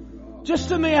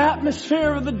 Just in the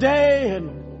atmosphere of the day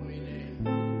and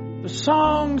the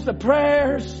songs, the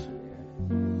prayers,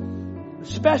 the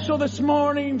special this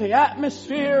morning, the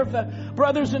atmosphere of the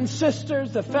brothers and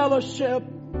sisters, the fellowship,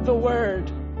 the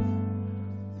word.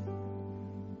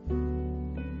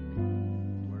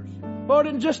 Lord,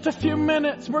 in just a few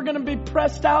minutes, we're going to be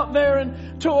pressed out there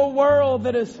into a world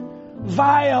that is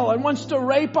vile and wants to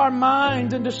rape our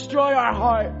mind and destroy our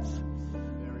hearts.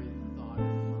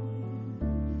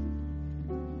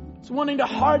 It's wanting to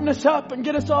harden us up and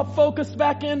get us all focused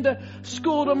back into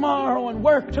school tomorrow and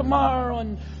work tomorrow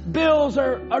and bills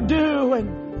are due.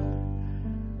 And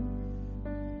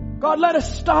God, let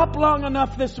us stop long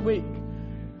enough this week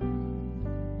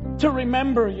to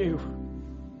remember you.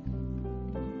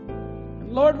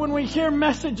 Lord, when we hear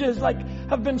messages like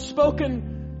have been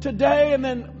spoken today and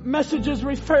then messages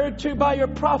referred to by your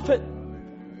prophet,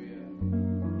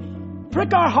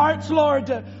 prick our hearts, Lord,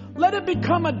 to let it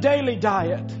become a daily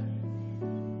diet.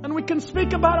 And we can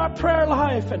speak about our prayer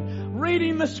life and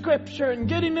reading the scripture and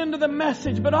getting into the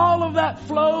message, but all of that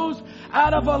flows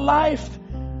out of a life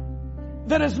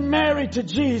that is married to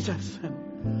Jesus.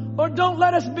 And Lord, don't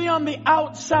let us be on the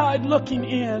outside looking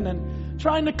in and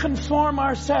trying to conform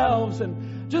ourselves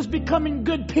and just becoming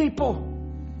good people.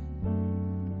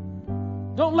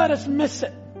 Don't let us miss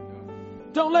it.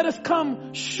 Don't let us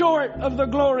come short of the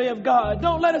glory of God.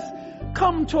 Don't let us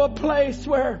come to a place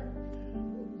where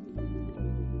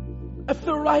if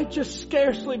the righteous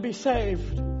scarcely be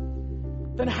saved,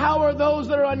 then how are those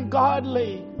that are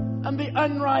ungodly and the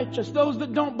unrighteous, those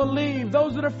that don't believe,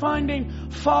 those that are finding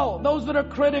fault, those that are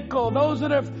critical, those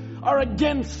that are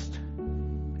against,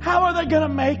 how are they going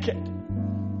to make it?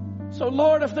 So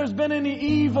Lord, if there's been any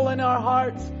evil in our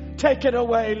hearts, take it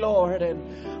away, Lord.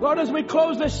 And Lord, as we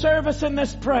close this service in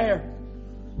this prayer,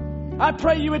 I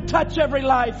pray you would touch every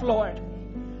life, Lord.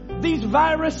 These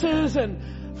viruses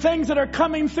and things that are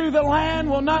coming through the land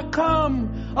will not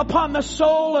come upon the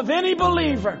soul of any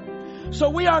believer. So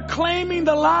we are claiming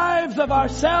the lives of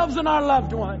ourselves and our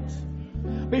loved ones.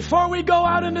 Before we go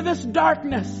out into this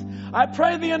darkness, I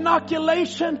pray the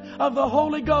inoculation of the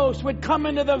Holy Ghost would come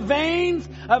into the veins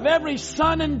of every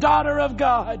son and daughter of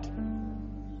God.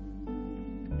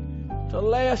 To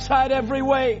lay aside every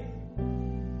weight.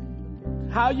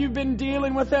 How you've been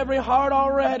dealing with every heart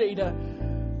already. To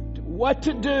what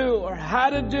to do or how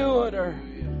to do it, or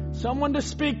someone to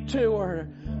speak to, or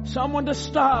someone to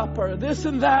stop, or this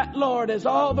and that, Lord, is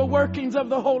all the workings of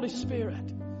the Holy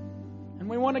Spirit. And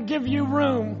we want to give you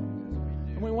room.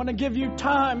 We want to give you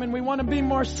time, and we want to be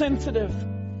more sensitive.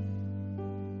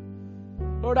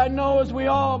 Lord, I know as we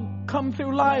all come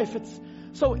through life, it's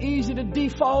so easy to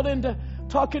default into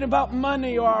talking about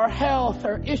money or our health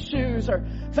or issues or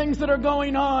things that are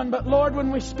going on. But Lord,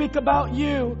 when we speak about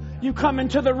you, you come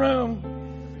into the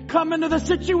room. Come into the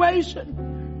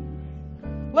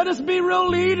situation. Let us be real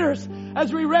leaders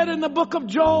as we read in the book of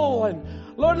Joel.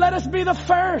 And Lord, let us be the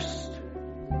first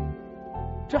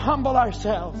to humble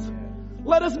ourselves.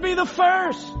 Let us be the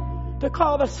first to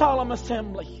call the solemn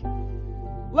assembly.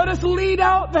 Let us lead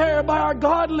out there by our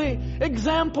godly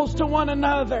examples to one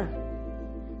another.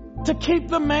 To keep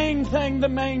the main thing.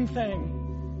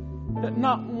 That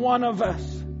not one of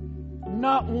us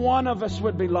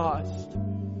would be lost.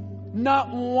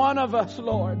 Not one of us,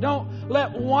 Lord. Don't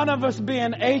let one of us be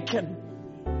an Achan.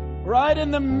 Right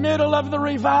in the middle of the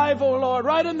revival, Lord.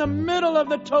 Right in the middle of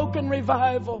the token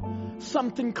revival.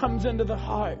 Something comes into the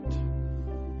heart.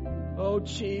 Oh,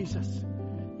 Jesus,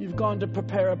 you've gone to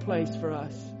prepare a place for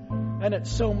us. And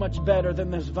it's so much better than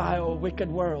this vile,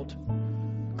 wicked world.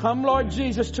 Come, Lord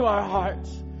Jesus, to our hearts.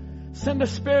 Send a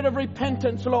spirit of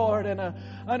repentance, Lord, and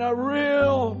a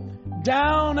real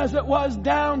down as it was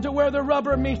down to where the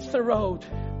rubber meets the road.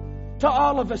 To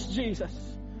all of us, Jesus.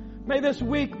 May this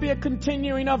week be a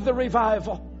continuing of the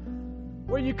revival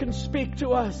where you can speak to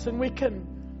us and we can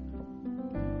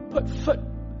put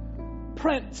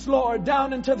footprints, Lord,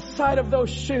 down into the side of those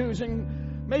shoes.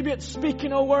 And maybe it's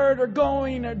speaking a word or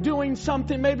going or doing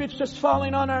something. Maybe it's just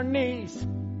falling on our knees.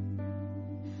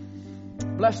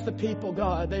 Bless the people,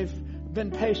 God. They've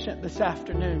been patient this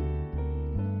afternoon.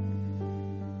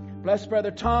 Bless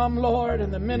Brother Tom, Lord,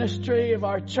 and the ministry of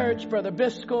our church, Brother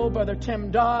Biscoe, Brother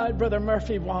Tim Dodd, Brother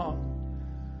Murphy Wong.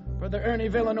 Brother Ernie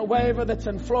Villanueva that's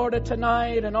in Florida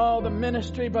tonight, and all the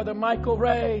ministry, Brother Michael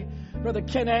Ray, Brother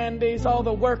Ken Andes, all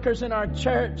the workers in our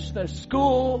church, the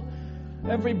school,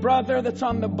 every brother that's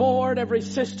on the board, every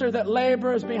sister that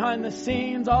labors behind the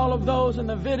scenes, all of those in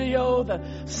the video,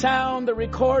 the sound, the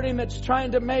recording that's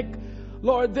trying to make,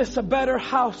 Lord, this a better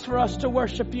house for us to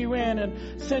worship you in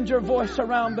and send your voice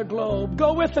around the globe.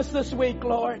 Go with us this week,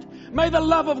 Lord. May the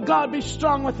love of God be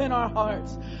strong within our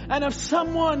hearts. And if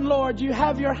someone, Lord, you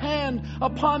have your hand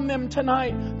upon them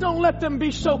tonight, don't let them be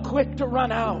so quick to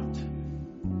run out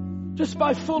just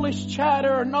by foolish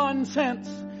chatter or nonsense,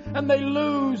 and they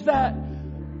lose that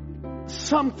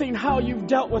something, how you've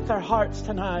dealt with their hearts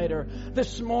tonight or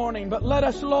this morning. But let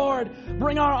us, Lord,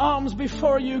 bring our alms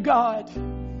before you, God.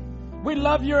 We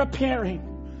love your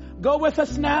appearing. Go with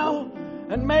us now,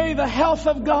 and may the health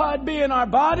of God be in our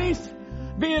bodies,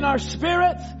 be in our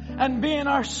spirits, and be in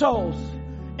our souls.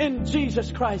 In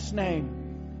Jesus Christ's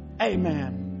name,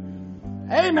 amen.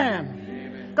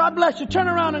 Amen. God bless you. Turn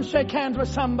around and shake hands with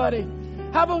somebody.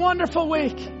 Have a wonderful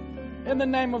week in the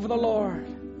name of the Lord.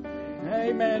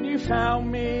 Amen. You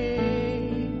found me.